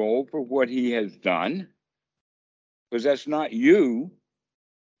 10-year-old for what he has done, because that's not you.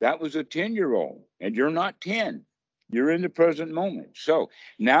 That was a 10-year-old, and you're not 10. You're in the present moment. So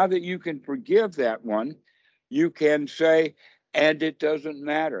now that you can forgive that one, you can say, and it doesn't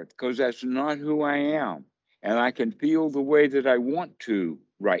matter, because that's not who I am. And I can feel the way that I want to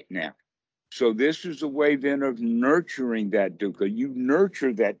right now. So this is a way then of nurturing that dukkha. You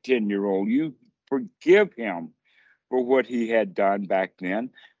nurture that 10-year-old. You forgive him for what he had done back then,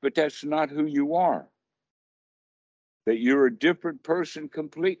 but that's not who you are. That you're a different person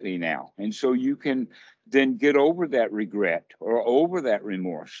completely now. And so you can then get over that regret, or over that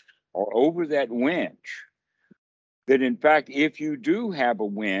remorse, or over that whinge. That in fact, if you do have a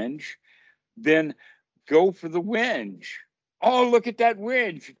whinge, then go for the whinge. Oh, look at that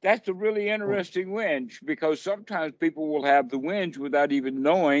whinge. That's a really interesting whinge, because sometimes people will have the whinge without even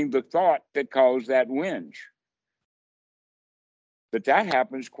knowing the thought that caused that whinge. But that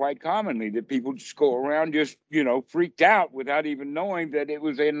happens quite commonly, that people just go around just, freaked out without even knowing that it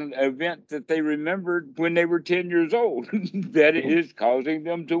was an event that they remembered when they were 10 years old that is causing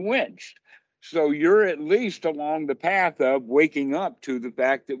them to whinge. So you're at least along the path of waking up to the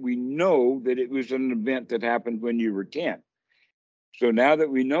fact that we know that it was an event that happened when you were 10. So now that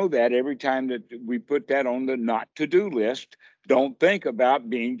we know that, every time that we put that on the not to-do list, don't think about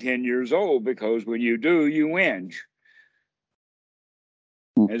being 10 years old, because when you do, you whinge.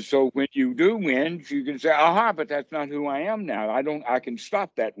 And so when you do whinge, you can say, aha, but that's not who I am now. I can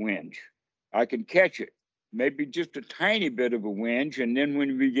stop that whinge. I can catch it. Maybe just a tiny bit of a whinge. And then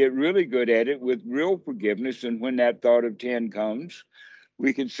when we get really good at it with real forgiveness, and when that thought of 10 comes,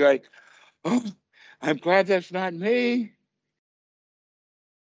 we can say, oh, I'm glad that's not me.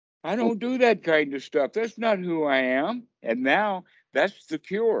 I don't do that kind of stuff. That's not who I am. And now that's the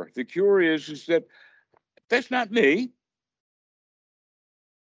cure. The cure is that that's not me.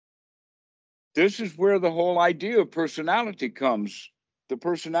 This is where the whole idea of personality comes. The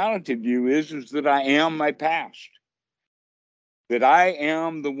personality view is that I am my past. That I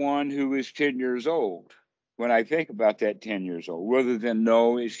am the one who is 10 years old when I think about that 10 years old, rather than,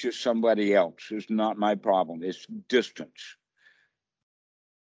 no, it's just somebody else. It's not my problem. It's distance.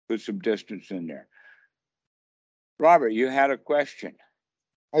 Put some distance in there. Robert, you had a question.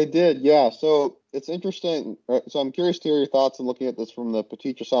 I did, yeah. So it's interesting. So I'm curious to hear your thoughts on looking at this from the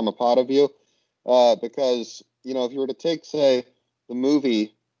Paticca Samuppada view, because if you were to take, say, the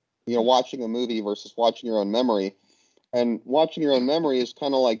movie, watching a movie versus watching your own memory, and watching your own memory is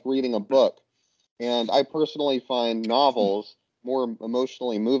kind of like reading a book. And I personally find novels more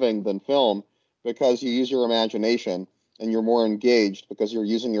emotionally moving than film, because you use your imagination and you're more engaged because you're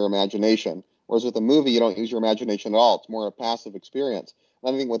using your imagination. Whereas with a movie, you don't use your imagination at all. It's more a passive experience.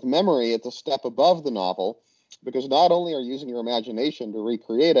 And I think with memory, it's a step above the novel, because not only are you using your imagination to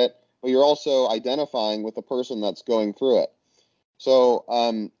recreate it, but you're also identifying with the person that's going through it. So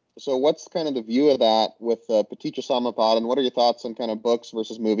what's kind of the view of that with Paticca Samuppada, and what are your thoughts on kind of books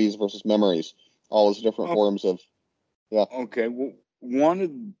versus movies versus memories? All those different forms of, yeah. Okay. Well, one of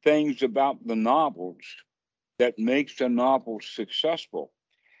the things about the novels that makes a novel successful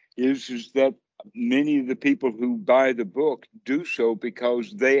is that many of the people who buy the book do so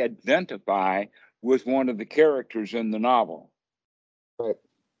because they identify with one of the characters in the novel. Right.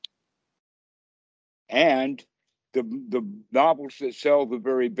 And the novels that sell the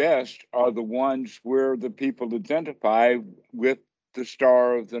very best are the ones where the people identify with the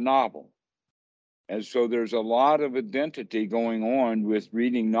star of the novel. And so there's a lot of identity going on with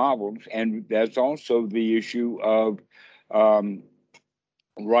reading novels. And that's also the issue of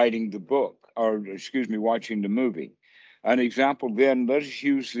writing the book, or excuse me, watching the movie. An example then, let's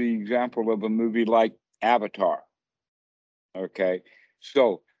use the example of a movie like Avatar. Okay.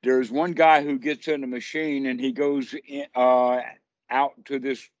 So there's one guy who gets in a machine and he goes out to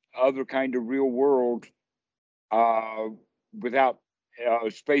this other kind of real world uh, without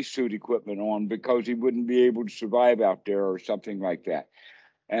spacesuit equipment on, because he wouldn't be able to survive out there or something like that.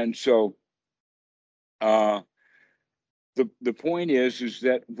 And so the point is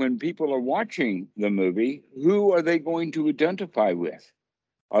that when people are watching the movie, who are they going to identify with?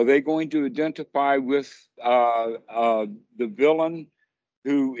 Are they going to identify with the villain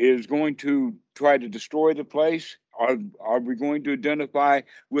who is going to try to destroy the place? Are we going to identify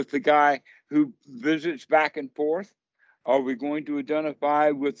with the guy who visits back and forth? Are we going to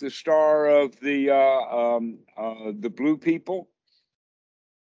identify with the star of the Blue People?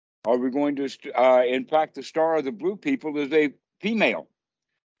 Are we going to, in fact, the star of the Blue People is a female.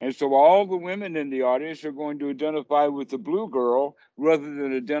 And so all the women in the audience are going to identify with the blue girl rather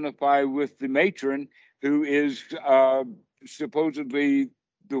than identify with the matron who is supposedly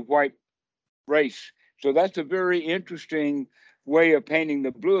the white race. So that's a very interesting way of painting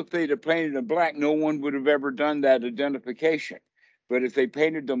the blue. If they'd have painted them black, no one would have ever done that identification. But if they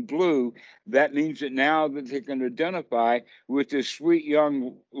painted them blue, that means that now that they can identify with this sweet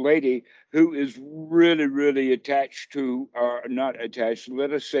young lady who is really, really attached to, or not attached,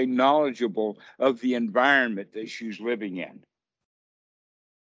 let us say knowledgeable of the environment that she's living in.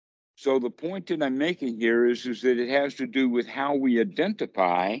 So the point that I'm making here is that it has to do with how we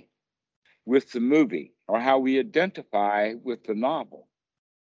identify with the movie or how we identify with the novel.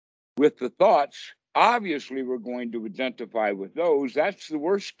 With the thoughts, obviously we're going to identify with those. That's the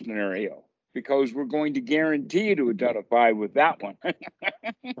worst scenario because we're going to guarantee to identify with that one.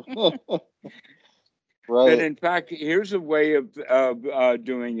 Right. But in fact, here's a way of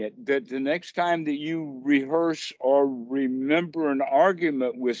doing it, that the next time that you rehearse or remember an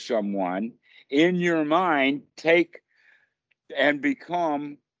argument with someone, in your mind, take and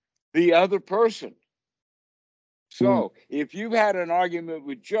become the other person. So if you've had an argument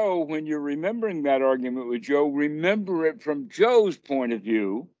with Joe, when you're remembering that argument with Joe, remember it from Joe's point of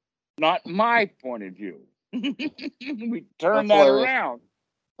view, not my point of view. We turn That's that hilarious. around.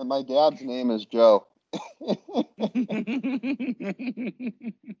 And my dad's name is Joe.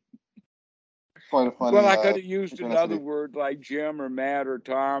 Quite a funny. Well, I could have used another synchronicity. word like Jim or Matt or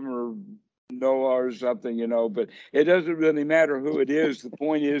Tom or Noah or something, but it doesn't really matter who it is. The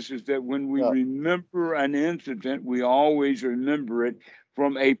point is that when we Yeah. remember an incident, we always remember it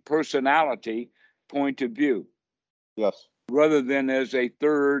from a personality point of view. Yes. Rather than as a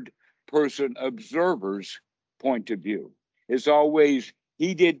third person observer's point of view. It's always,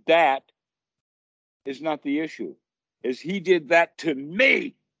 he did that is not the issue. Is he did that to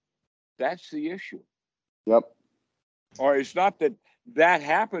me. That's the issue. Yep. Or it's not that that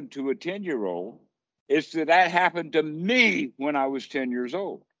happened to a 10-year-old. It's that happened to me when I was 10 years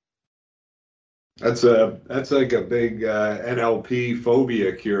old. That's like a big NLP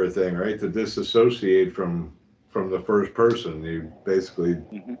phobia cure thing, right? To disassociate from the first person. You basically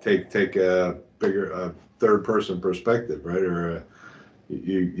take a bigger third person perspective, right? Or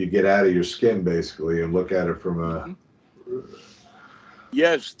you get out of your skin basically and look at it from a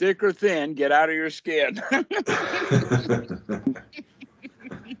Yes, thick or thin, get out of your skin.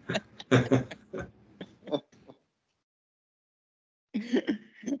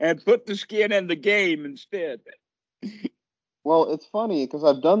 And put the skin in the game instead. Well, it's funny because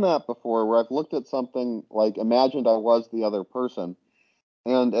I've done that before where I've looked at something like imagined I was the other person,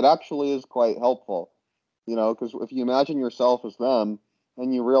 and it actually is quite helpful, because if you imagine yourself as them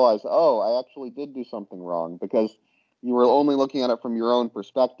and you realize, oh, I actually did do something wrong because you were only looking at it from your own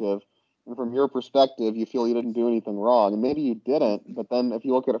perspective. And from your perspective, you feel you didn't do anything wrong. And maybe you didn't, but then if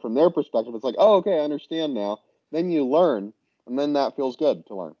you look at it from their perspective, it's like, oh, okay, I understand now. Then you learn, and then that feels good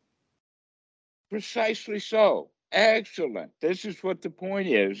to learn. Precisely so. Excellent. This is what the point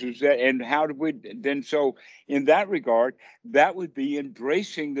is that, and how do we then? So, in that regard, that would be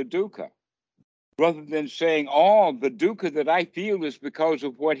embracing the dukkha rather than saying, oh, the dukkha that I feel is because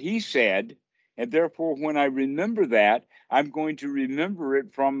of what he said. And therefore, when I remember that, I'm going to remember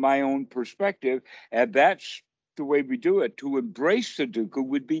it from my own perspective. And that's the way we do it. To embrace the dukkha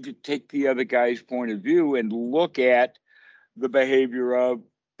would be to take the other guy's point of view and look at the behavior of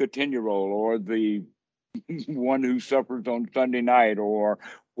the 10-year-old or the one who suffers on Sunday night or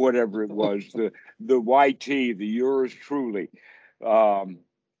whatever it was, the YT, the yours truly, to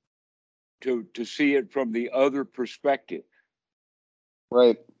see it from the other perspective.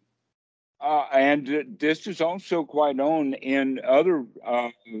 Right. And this is also quite known in other,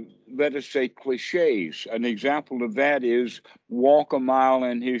 let us say, cliches. An example of that is walk a mile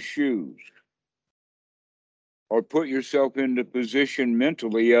in his shoes, or put yourself in the position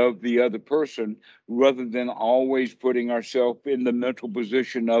mentally of the other person rather than always putting ourselves in the mental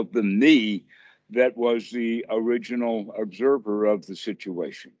position of the me that was the original observer of the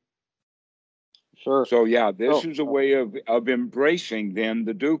situation. Sure. So yeah, this is a way of embracing then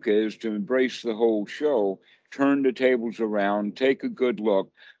the dukkha is to embrace the whole show turn the tables around, take a good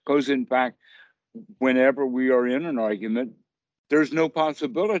look. Because in fact, whenever we are in an argument, there's no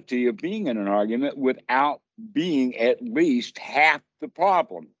possibility of being in an argument without being at least half the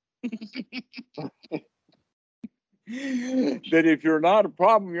problem. That if you're not a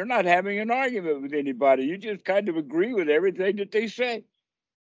problem, you're not having an argument with anybody. You just kind of agree with everything that they say.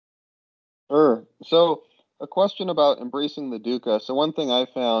 Sure. So a question about embracing the dukkha. So one thing I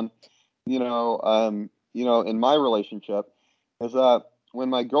found, in my relationship is that when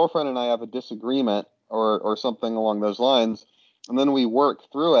my girlfriend and I have a disagreement or something along those lines, and then we work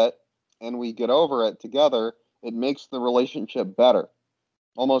through it and we get over it together, it makes the relationship better.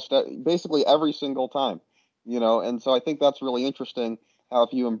 Almost basically every single time, and so I think that's really interesting how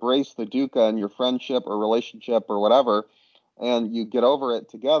if you embrace the dukkha in your friendship or relationship or whatever, and you get over it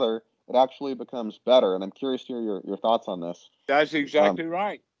together, it actually becomes better. And I'm curious to hear your thoughts on this. That's exactly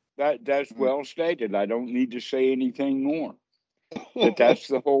right. That's Mm. well stated. I don't need to say anything more. But that's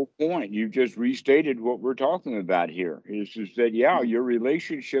the whole point. You just restated what we're talking about here. Is that your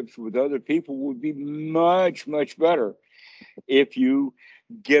relationships with other people would be much, much better if you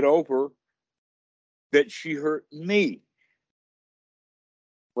get over that she hurt me.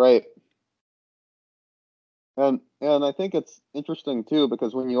 Right. And I think it's interesting too,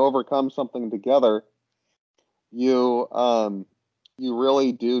 because when you overcome something together, you you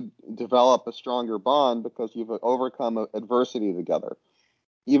really do develop a stronger bond because you've overcome adversity together.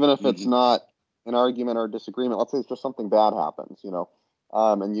 Even if it's not an argument or a disagreement, let's say it's just something bad happens,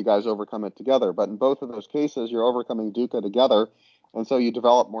 and you guys overcome it together. But in both of those cases, you're overcoming dukkha together, and so you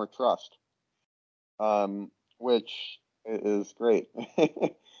develop more trust, which is great.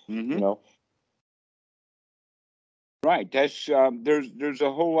 Right. That's there's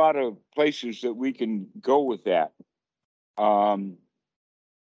a whole lot of places that we can go with that.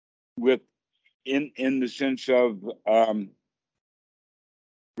 With in the sense of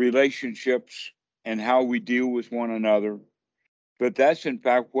relationships and how we deal with one another. But that's in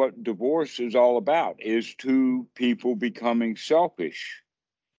fact what divorce is all about, is two people becoming selfish.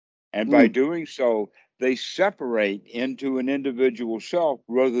 And by doing so, they separate into an individual self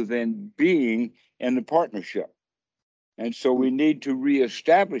rather than being in the partnership. And so we need to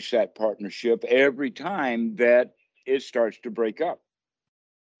reestablish that partnership every time that it starts to break up.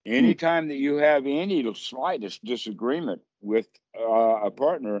 Anytime that you have any slightest disagreement with a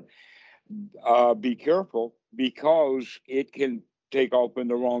partner, be careful, because it can take off in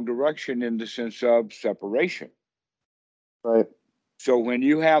the wrong direction in the sense of separation. Right. So when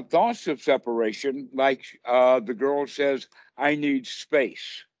you have thoughts of separation, like the girl says, I need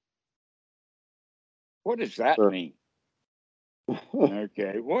space. What does that Sure. mean?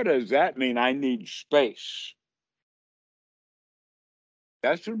 Okay, what does that mean? I need space.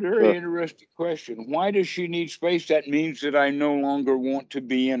 That's a very interesting question. Why does she need space? That means that I no longer want to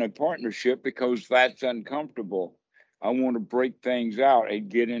be in a partnership because that's uncomfortable. I want to break things out and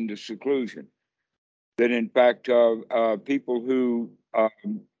get into seclusion. That in fact, people who,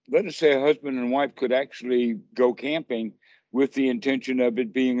 let us say a husband and wife could actually go camping with the intention of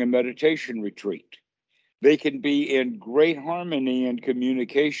it being a meditation retreat. They can be in great harmony and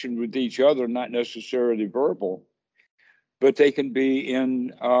communication with each other, not necessarily verbal, but they can be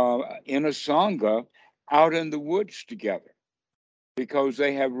in a sangha out in the woods together, because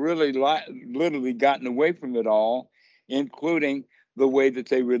they have really literally gotten away from it all, including the way that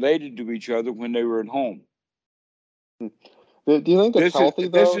they related to each other when they were at home. Do you think it's healthy,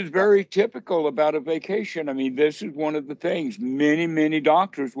 this though? is very typical about a vacation. I mean, this is one of the things many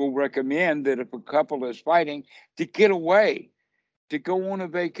doctors will recommend, that if a couple is fighting, to get away, to go on a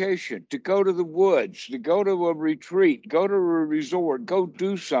vacation, to go to the woods, to go to a retreat, go to a resort, go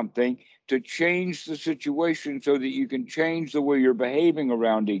do something to change the situation so that you can change the way you're behaving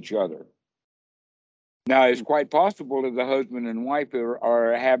around each other. Now, it's quite possible that the husband and wife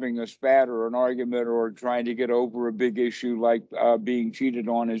are having a spat or an argument or trying to get over a big issue like being cheated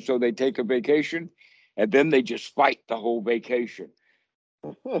on, and so they take a vacation and then they just fight the whole vacation.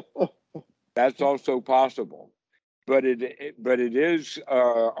 That's also possible. But it is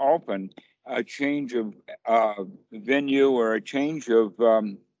often a change of venue or a change of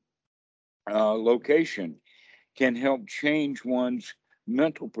location can help change one's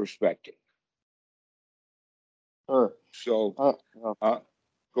mental perspective. Sure. So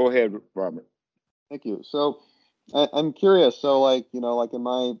go ahead, Robert. Thank you. So I'm curious. So like in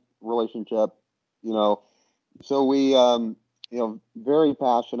my relationship, so we very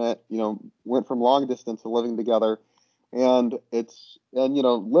passionate. Went from long distance to living together, and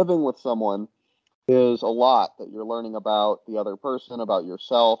living with someone is a lot that you're learning about the other person, about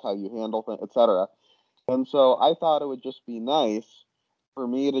yourself, how you handle things, etc. And so I thought it would just be nice for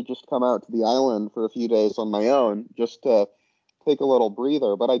me to just come out to the island for a few days on my own, just to take a little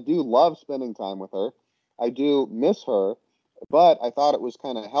breather. But I do love spending time with her. I do miss her, but I thought it was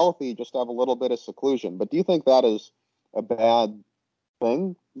kind of healthy just to have a little bit of seclusion. But do you think that is a bad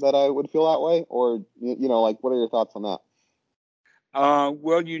thing that I would feel that way? Or, like, what are your thoughts on that?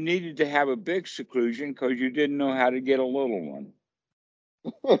 Well, you needed to have a big seclusion because you didn't know how to get a little one.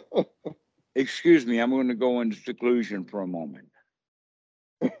 Excuse me, I'm going to go into seclusion for a moment.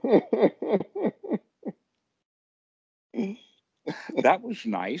 That was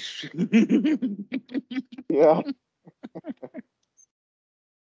nice. Yeah.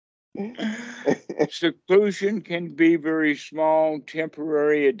 Seclusion can be very small,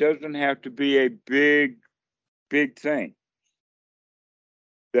 temporary. It doesn't have to be a big thing.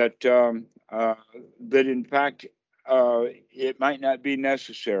 That in fact it might not be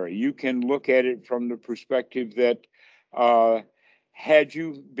necessary. You can look at it from the perspective that had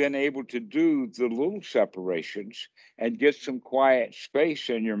you been able to do the little separations and get some quiet space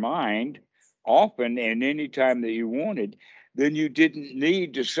in your mind often and any time that you wanted, then you didn't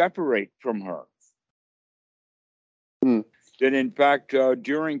need to separate from her. That in fact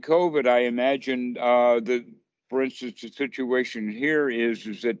during COVID, I imagine that, for instance, the situation here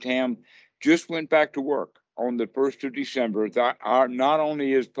is that Tam just went back to work on the 1st of December. Not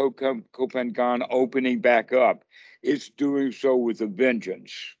only is Kopangan opening back up, it's doing so with a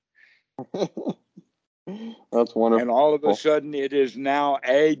vengeance. That's wonderful. And all of a sudden, it is now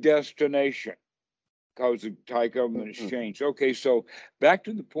a destination because the Thai government has changed. Okay, so back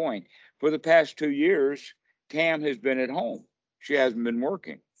to the point. For the past 2 years, Tam has been at home. She hasn't been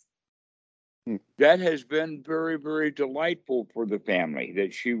working. That has been very, very delightful for the family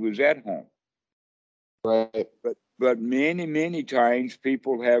that she was at home. Right. But many, many times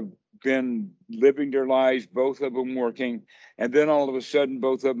people have been living their lives, both of them working, and then all of a sudden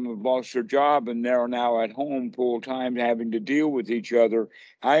both of them have lost their job and they're now at home full time having to deal with each other.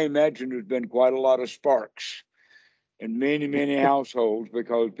 I imagine there's been quite a lot of sparks in many, many households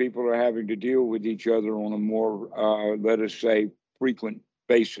because people are having to deal with each other on a more, let us say, frequent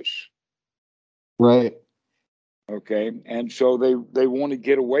basis. Right. Okay. And so they want to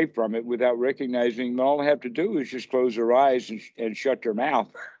get away from it without recognizing all they have to do is just close their eyes and shut their mouth.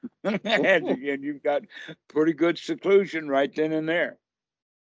 And you've got pretty good seclusion right then and there.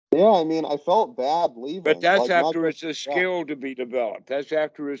 Yeah, I mean, I felt bad leaving. But that's like, after it's a skill to be developed. That's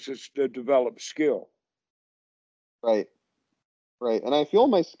after it's a developed skill. Right. Right. And I feel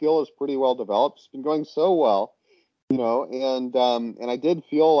my skill is pretty well developed. It's been going so well, and I did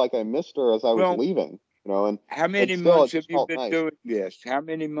feel like I missed her as I was leaving, and how many still, months it have just you felt been nice. doing this? How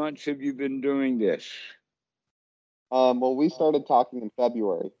many months have you been doing this? Well, we started talking in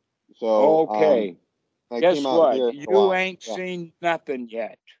February. So okay. I Guess came out what? here in You July. ain't seen nothing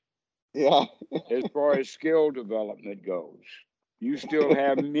yet. Yeah. As far as skill development goes. You still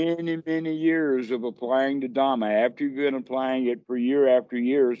have many, many years of applying the Dhamma. After you've been applying it for year after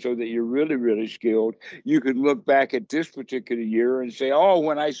year so that you're really, really skilled, you can look back at this particular year and say, oh,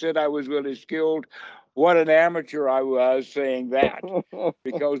 when I said I was really skilled, what an amateur I was saying that.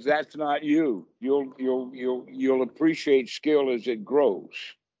 Because that's not you. You'll appreciate skill as it grows.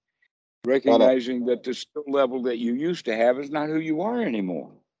 Recognizing that the skill level that you used to have is not who you are anymore.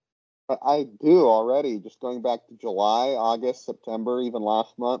 I do already, just going back to July, August, September, even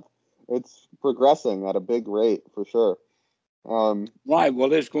last month. It's progressing at a big rate for sure. Right.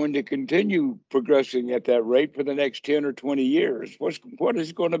 Well, it's going to continue progressing at that rate for the next 10 or 20 years. What is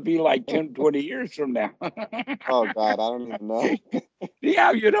it going to be like 10, 20 years from now? Oh, God, I don't even know.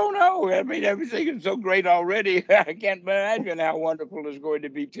 Yeah, you don't know. I mean, everything is so great already. I can't imagine how wonderful it's going to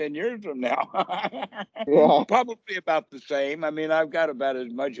be 10 years from now. Yeah. Probably about the same. I mean, I've got about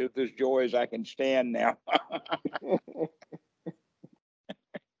as much of this joy as I can stand now.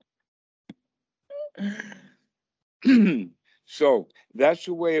 So that's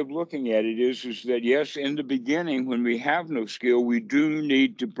the way of looking at it is that, yes, in the beginning, when we have no skill, we do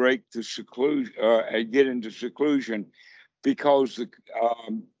need to break the seclusion, get into seclusion because the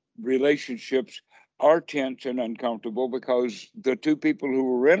relationships are tense and uncomfortable because the two people who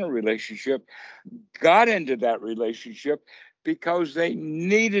were in a relationship got into that relationship because they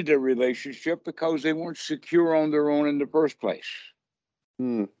needed a relationship because they weren't secure on their own in the first place.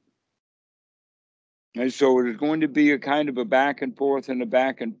 And so it is going to be a kind of a back and forth and a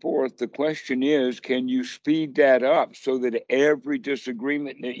back and forth. The question is, can you speed that up so that every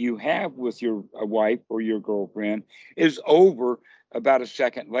disagreement that you have with your wife or your girlfriend is over about a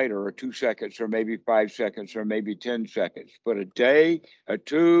second later, or 2 seconds, or maybe 5 seconds, or maybe 10 seconds. But a day, a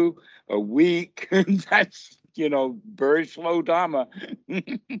two, a week, that's, very slow Dhamma.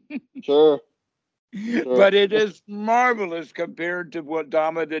 Sure. But it is marvelous compared to what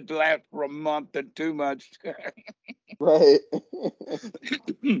Dhamma did last for a month and 2 months. Right.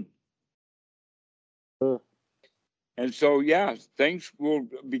 Sure. And so, yeah, things will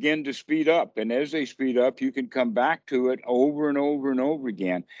begin to speed up. And as they speed up, you can come back to it over and over and over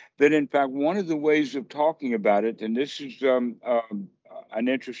again. That, in fact, one of the ways of talking about it, and this is an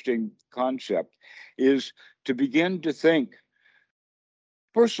interesting concept, is to begin to think.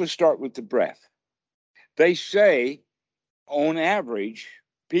 First, let's start with the breath. They say, on average,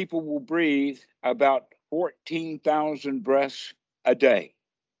 people will breathe about 14,000 breaths a day.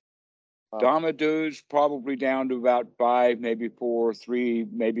 Wow. Dhamma dudes probably down to about 5, maybe 4, 3,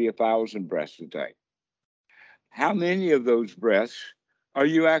 maybe 1,000 breaths a day. How many of those breaths are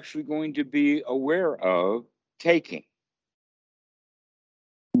you actually going to be aware of taking?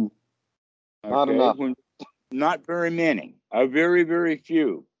 Not enough. Not very many, a very, very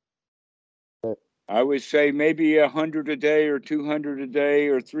few. Right. I would say maybe 100 a day, or 200 a day,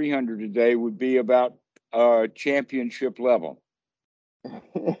 or 300 a day would be about championship level.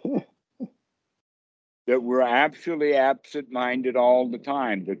 That we're absolutely absent-minded all the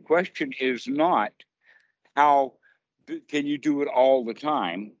time. The question is not how can you do it all the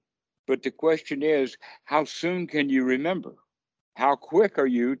time, but the question is, how soon can you remember? How quick are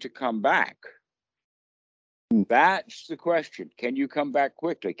you to come back? That's the question. Can you come back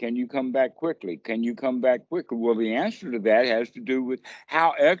quickly? Can you come back quickly? Can you come back quickly? Well, the answer to that has to do with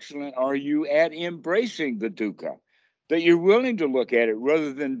how excellent are you at embracing the dukkha, that you're willing to look at it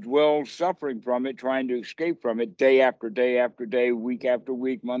rather than dwell suffering from it, trying to escape from it day after day after day, week after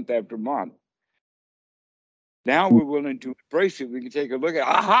week, month after month. Now we're willing to embrace it. We can take a look at,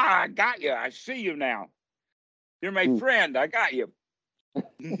 aha, I got you. I see you now. You're my friend. I got you.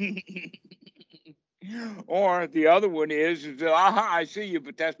 Or the other one is aha, I see you,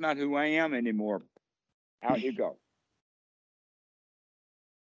 but that's not who I am anymore. Out you go.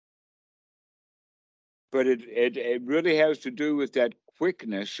 But it really has to do with that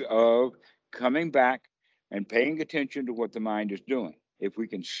quickness of coming back and paying attention to what the mind is doing. If we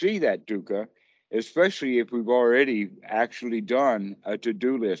can see that dukkha, especially if we've already actually done a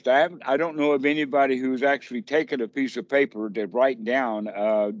to-do list. I don't know of anybody who's actually taken a piece of paper to write down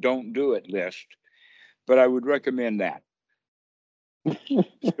a don't do it list, but I would recommend that.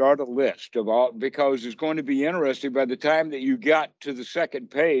 Start a list of all, because it's going to be interesting by the time that you got to the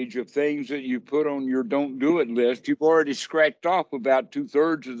second page of things that you put on your don't do it list. You've already scratched off about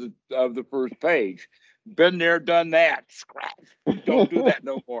 2/3 of the first page. Been there, done that, scratch. Don't do that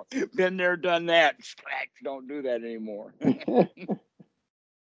no more. Been there, done that, scratch. Don't do that anymore. I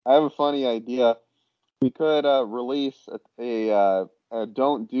have a funny idea. We could release a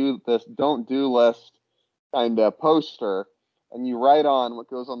don't do list kind of poster, and you write on what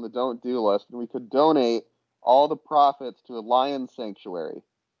goes on the don't do list, and we could donate all the profits to a lion sanctuary.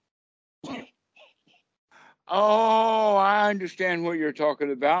 Oh, I understand what you're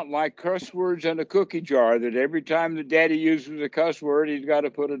talking about. Like curse words in a cookie jar, that every time the daddy uses a cuss word, he's got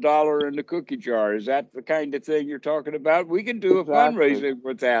to put $1 in the cookie jar. Is that the kind of thing you're talking about? We can do Exactly. a fundraiser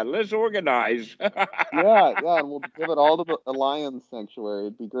with that. Let's organize. Yeah, and we'll give it all to the lion sanctuary.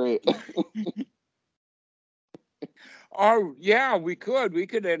 It'd be great. Or, yeah, we could. We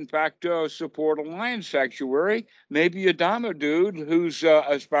could, in fact, support a lion sanctuary. Maybe a Dhamma dude who's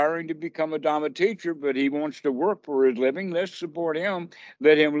aspiring to become a Dhamma teacher, but he wants to work for his living. Let's support him.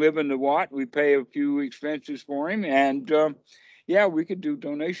 Let him live in the Wat. We pay a few expenses for him. And, yeah, we could do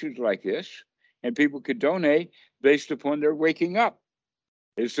donations like this. And people could donate based upon their waking up.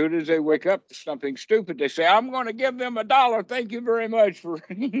 As soon as they wake up to something stupid, they say, I'm going to give them $1. Thank you very much for...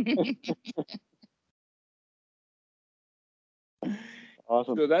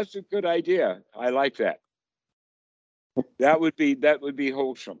 Awesome. So that's a good idea. I like that. That would be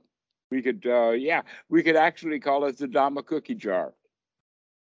wholesome. We could we could actually call it the Dhamma cookie jar.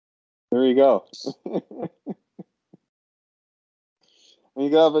 There you go.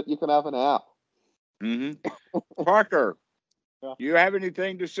 You can have an app. Mm-hmm. Parker, Yeah. you have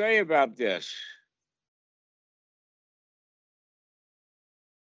anything to say about this?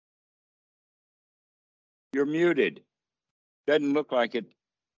 You're muted. Doesn't look like it.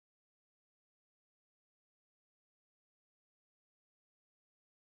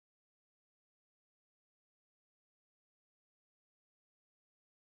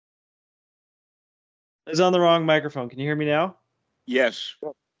 It's on the wrong microphone. Can you hear me now? Yes.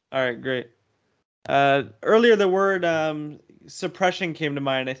 All right, great. Earlier, the word suppression came to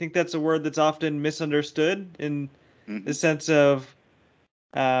mind. I think that's a word that's often misunderstood in Mhm. the sense of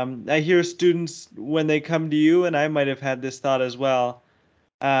I hear students when they come to you, and I might have had this thought as well,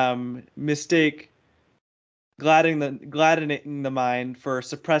 mistake gladdening the mind for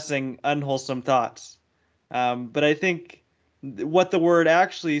suppressing unwholesome thoughts. But I think what the word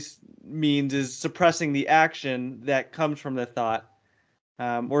actually means is suppressing the action that comes from the thought,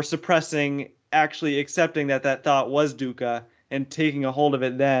 or suppressing actually accepting that that thought was dukkha and taking a hold of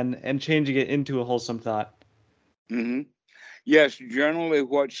it then and changing it into a wholesome thought. Mhm. Yes, generally,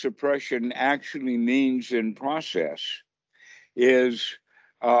 what suppression actually means in process is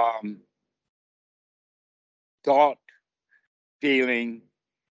thought, feeling,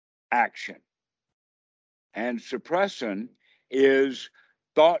 action. And suppression is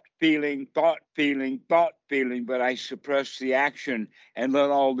thought, feeling, thought, feeling, thought, feeling, but I suppress the action and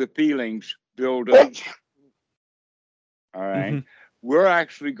let all the feelings build up. All right. Mhm. We're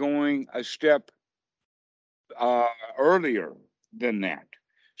actually going a step earlier than that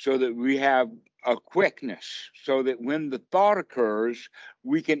so that we have a quickness, so that when the thought occurs,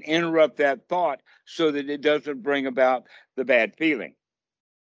 we can interrupt that thought so that it doesn't bring about the bad feeling.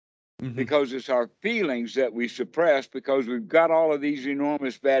 Mhm. Because it's our feelings that we suppress, because we've got all of these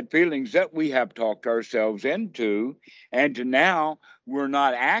enormous bad feelings that we have talked ourselves into, and to now we're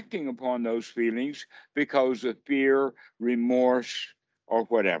not acting upon those feelings because of fear, remorse, or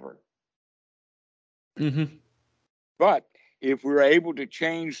whatever. Mhm. But if we're able to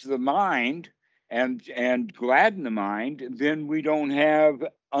change the mind and gladden the mind, then we don't have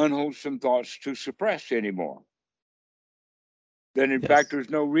unwholesome thoughts to suppress anymore. Then, in fact, Yes. there's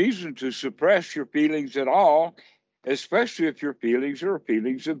no reason to suppress your feelings at all, especially if your feelings are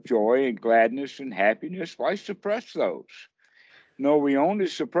feelings of joy and gladness and happiness. Why suppress those? No, we only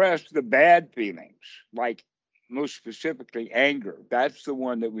suppress the bad feelings, like most specifically anger. That's the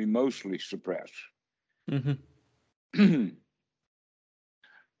one that we mostly suppress. Mhm.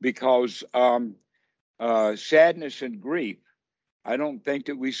 Because sadness and grief, I don't think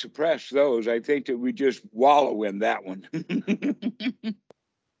that we suppress those. I think that we just wallow in that one.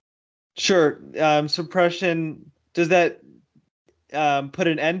 Sure. Suppression, does that put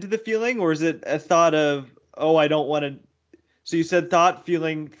an end to the feeling, or is it a thought of, oh, I don't want to? So you said thought,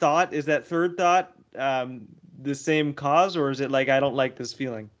 feeling, thought. Is that third thought the same cause, or is it like I don't like this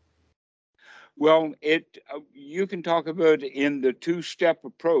feeling? Well, you can talk about it in the two-step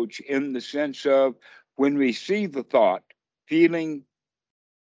approach, in the sense of when we see the thought, feeling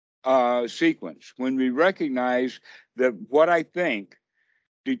sequence, when we recognize that what I think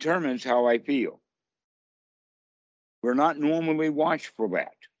determines how I feel. We're not normally watchful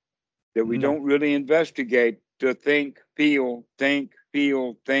that we No. don't really investigate the think, feel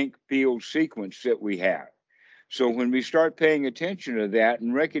sequence that we have. So when we start paying attention to that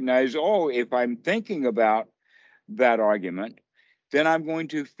and recognize, oh, if I'm thinking about that argument, then I'm going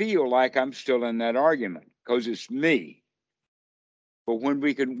to feel like I'm still in that argument because it's me. But when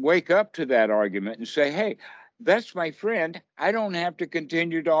we can wake up to that argument and say, hey, that's my friend, I don't have to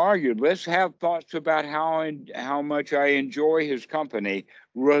continue to argue. Let's have thoughts about how much I enjoy his company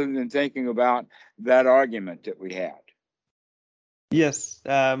rather than thinking about that argument that we had. Yes.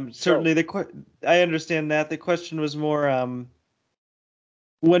 So, Certainly. I understand that. The question was more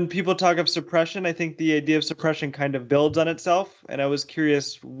when people talk of suppression. I think the idea of suppression kind of builds on itself, and I was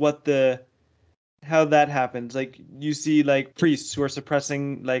curious how that happens. Like you see, like priests who are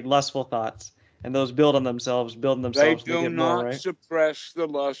suppressing like lustful thoughts, and those build on they themselves. They do get more, not right? suppress the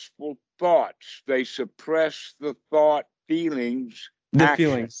lustful thoughts. They suppress the thought, feelings, The action.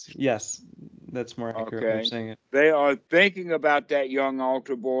 feelings. Yes, that's more accurate way of Okay. saying it. They are thinking about that young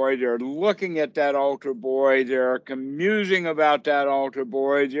altar boy. They're looking at that altar boy. They're commusing about that altar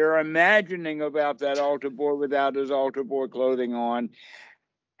boy. They're imagining about that altar boy without his altar boy clothing on.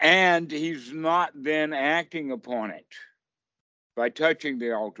 And he's not then acting upon it by touching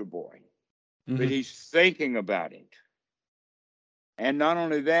the altar boy, but Hmm. he's thinking about it. And not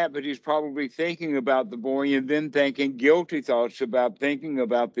only that, but he's probably thinking about the boy and then thinking guilty thoughts about thinking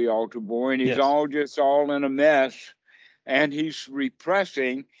about the altar boy. And he's Yes. all in a mess. And he's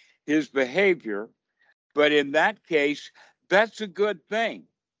repressing his behavior. But in that case, that's a good thing.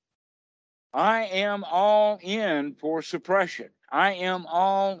 I am all in for suppression. I am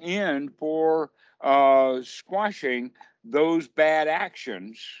all in for squashing those bad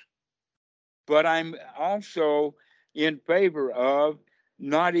actions, but I'm also in favor of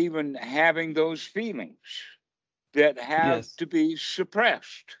not even having those feelings that have Yes. to be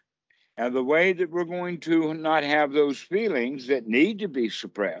suppressed. And the way that we're going to not have those feelings that need to be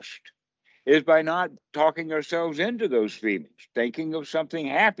suppressed is by not talking ourselves into those feelings, thinking of something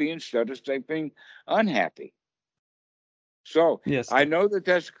happy instead of something unhappy. So Yes. I know that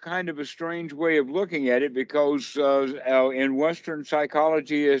that's kind of a strange way of looking at it, because in Western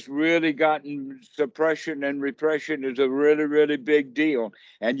psychology, it's really gotten suppression and repression is a really, really big deal.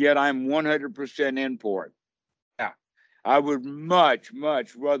 And yet I'm 100% in for it. Yeah. I would much,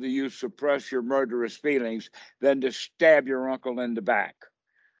 much rather you suppress your murderous feelings than to stab your uncle in the back.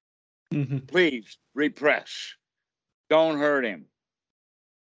 Mhm. Please repress. Don't hurt him.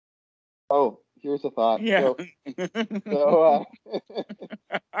 Oh, here's a thought. Yeah. So, so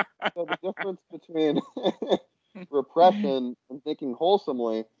the difference between repression and thinking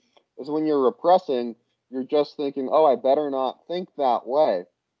wholesomely is when you're repressing, you're just thinking, oh, I better not think that way.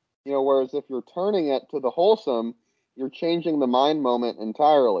 Whereas if you're turning it to the wholesome, you're changing the mind moment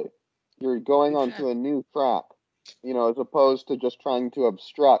entirely. You're going onto a new track, as opposed to just trying to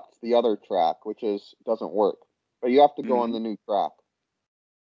obstruct the other track, which doesn't work. But you have to go on Mhm. the new track.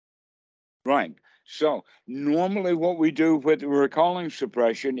 Right. So normally what we do with recalling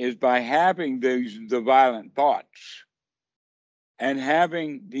suppression is by having the violent thoughts and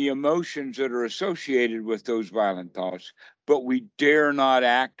having the emotions that are associated with those violent thoughts, but we dare not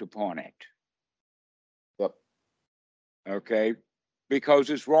act upon it. Yep. Okay? Because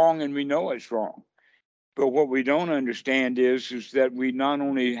it's wrong and we know it's wrong. But what we don't understand is that we not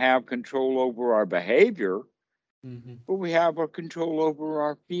only have control over our behavior, Mhm. but we have our control over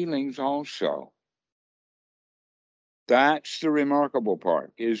our feelings also. That's the remarkable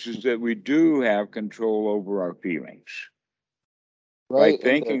part, is that we do have control over our feelings by Right. And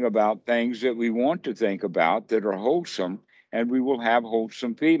thinking about things that we want to think about that are wholesome, and we will have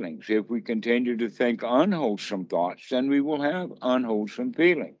wholesome feelings. If we continue to think unwholesome thoughts, then we will have unwholesome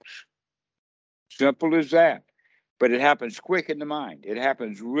feelings. Simple as that. But it happens quick in the mind. It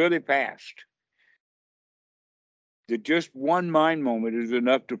happens really fast. That just one mind moment is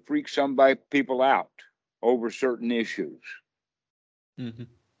enough to freak people out over certain issues. Mhm.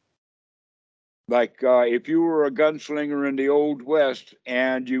 Like if you were a gunslinger in the Old West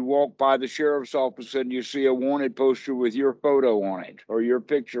and you walk by the sheriff's office and you see a wanted poster with your photo on it or your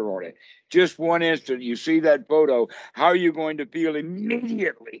picture on it, just one instant you see that photo, how are you going to feel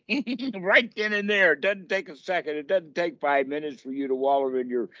immediately? Right then and there. It doesn't take a second. It doesn't take 5 minutes for you to wallow in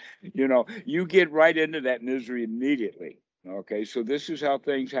you get right into that misery immediately. Okay, so this is how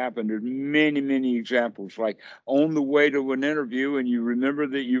things happen. There's many, many examples. Like on the way to an interview and you remember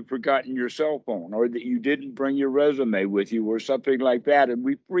that you've forgotten your cell phone or that you didn't bring your resume with you or something like that, and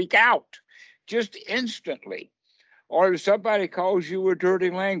we freak out just instantly. Or if somebody calls you a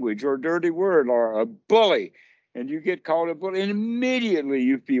dirty language or a dirty word or a bully, and you get called a bully, and immediately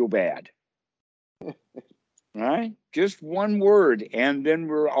you feel bad. Right? Just one word, and then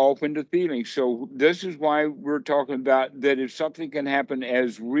we're off into feelings. So this is why we're talking about that if something can happen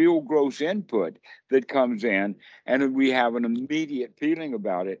as real gross input that comes in, and we have an immediate feeling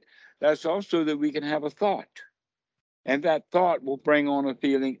about it, that's also that we can have a thought. And that thought will bring on a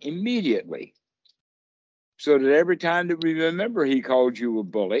feeling immediately. So that every time that we remember he called you a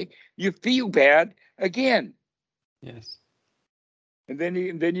bully, you feel bad again. Yes. And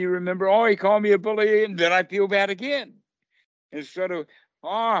then you remember, oh, he called me a bully, and then I feel bad again. Instead of,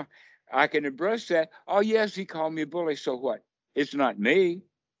 oh, I can embrace that. Oh, yes, he called me a bully. So what? It's not me.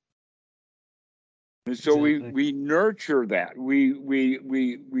 And so Exactly. we nurture that. We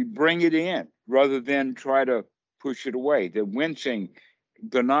bring it in rather than try to push it away. The wincing,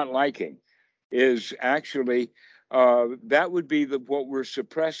 the not liking, is actually that would be what we're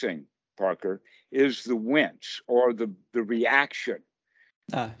suppressing. Parker, is the wince or the reaction,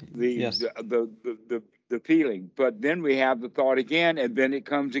 Ah, the yes. the the feeling. But then we have the thought again, and then it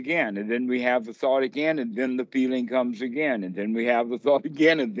comes again, and then we have the thought again, and then the feeling comes again, and then we have the thought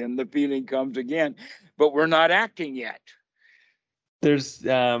again, and then the feeling comes again. But we're not acting yet. There's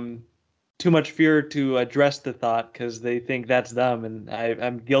too much fear to address the thought because they think that's them, and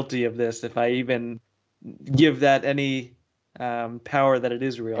I'm guilty of this if I even give that any power that it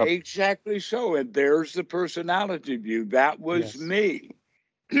is real. Exactly so. And there's the personality view. That was Yes. me.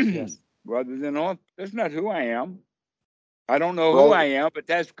 Yes. Rather than, oh, that's not who I am. I don't know who I Right. am, but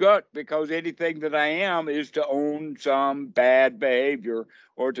that's good because anything that I am is to own some bad behavior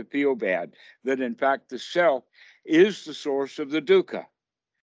or to feel bad. That in fact, the self is the source of the dukkha. Yes.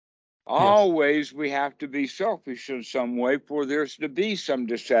 Always we have to be selfish in some way for there's to be some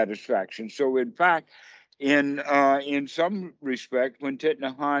dissatisfaction. So in fact, in some respect, when Thich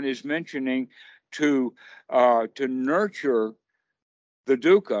Nhat Hanh is mentioning to nurture the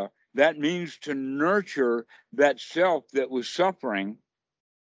dukkha, that means to nurture that self that was suffering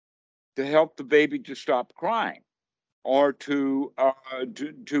to help the baby to stop crying, or to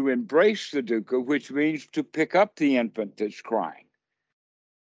embrace the dukkha, which means to pick up the infant that's crying,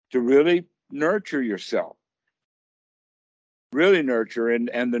 to really nurture yourself, really nurture.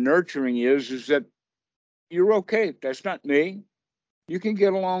 And the nurturing is that you're okay. That's not me. You can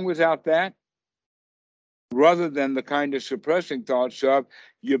get along without that, rather than the kind of suppressing thoughts of,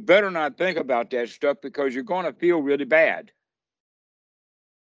 you better not think about that stuff because you're going to feel really bad.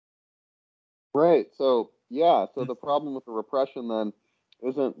 Right. So yeah. So the problem with the repression then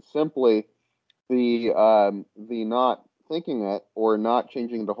isn't simply the not thinking it or not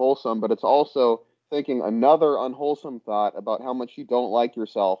changing to wholesome, but it's also thinking another unwholesome thought about how much you don't like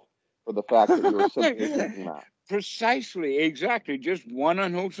yourself for the fact that you're simply thinking that. Precisely, exactly. Just one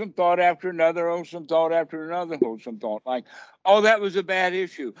unwholesome thought after another wholesome thought after another wholesome thought. Like, oh, that was a bad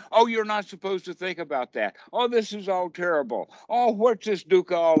issue. Oh, you're not supposed to think about that. Oh, this is all terrible. Oh, what's this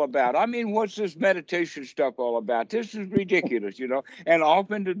dukkha all about? I mean, what's this meditation stuff all about? This is ridiculous, you know. And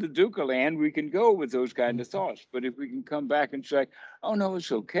off into the dukkha land we can go with those kind of thoughts. But if we can come back and say, oh, no,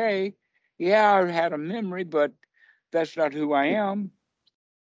 it's okay. Yeah, I had a memory, but that's not who I am.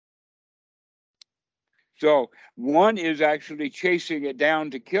 So one is actually chasing it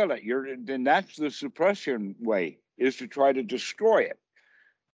down to kill it. Then that's the suppression way, is to try to destroy it.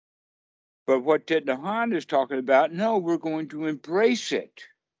 But what Thich Nhat Hanh is talking about, no, we're going to embrace it.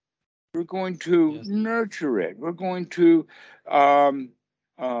 We're going to nurture it. We're going to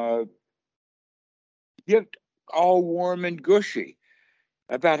get all warm and gushy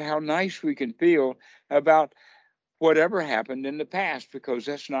about how nice we can feel about whatever happened in the past, because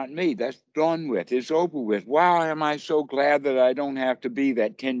that's not me. That's done with. It's over with. Wow, am I so glad that I don't have to be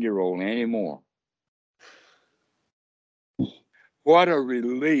that 10-year-old anymore. What a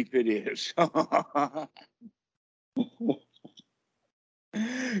relief it is.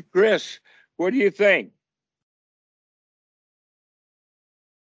 Chris, what do you think?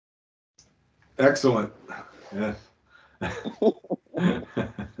 Excellent. Yeah.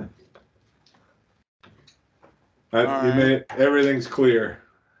 You made everything's clear.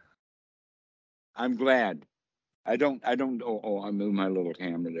 I'm glad. I don't, I moved my little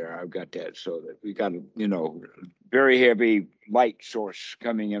camera there. I've got that so that we got a, very heavy light source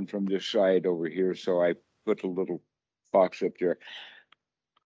coming in from this side over here. So I put a little box up there.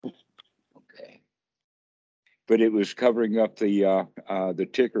 Okay. But it was covering up the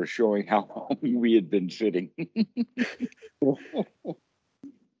ticker showing how long we had been sitting.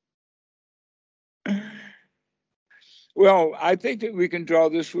 Well, I think that we can draw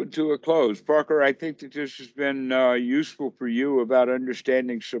this one to a close. Parker, I think that this has been useful for you about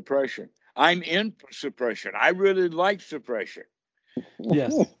understanding suppression. I'm in suppression. I really like suppression.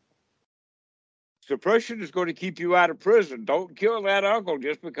 Yes. Suppression is going to keep you out of prison. Don't kill that uncle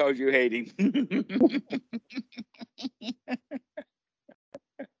just because you hate him.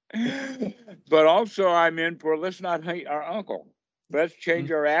 But also, I'm in for, let's not hate our uncle. Let's change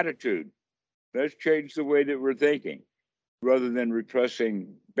our attitude. Let's change the way that we're thinking, rather than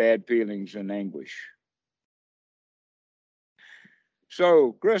repressing bad feelings and anguish.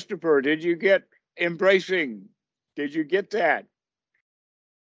 So, Christopher, did you get embracing? Did you get that?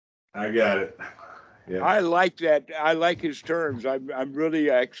 I got it. Yeah. I like that. I like his terms. I'm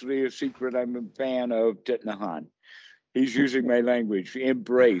really actually a secret. I'm a fan of Thich Nhat Hanh. He's using my language,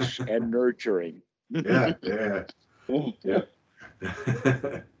 embrace and nurturing. Yeah. Yeah.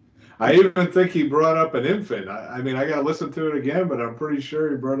 I even think he brought up an infant. I mean, I got to listen to it again, but I'm pretty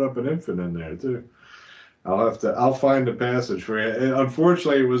sure he brought up an infant in there too. I'll find the passage for you.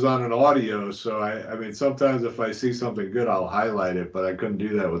 Unfortunately, it was on an audio, so I mean, sometimes if I see something good, I'll highlight it, but I couldn't do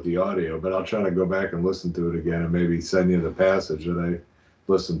that with the audio. But I'll try to go back and listen to it again and maybe send you the passage that I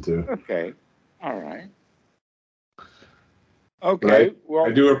listened to. Okay. All right. Okay. Well,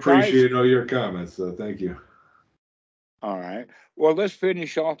 I do appreciate guys, all your comments, so thank you. all right. Well, let's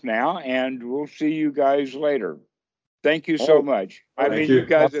finish off now, and we'll see you guys later. Thank you so much. I Thank mean, you. you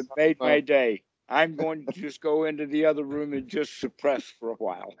guys have made my day. I'm going to just go into the other room and just suppress for a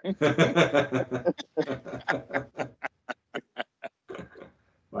while.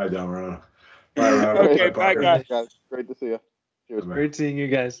 Bye, Don. Bye, Rob. Okay, Bye, bye, Parker. guys. Great to see you. Cheers. Great seeing you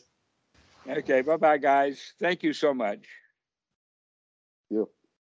guys. Okay, bye-bye, guys. Thank you so much. You.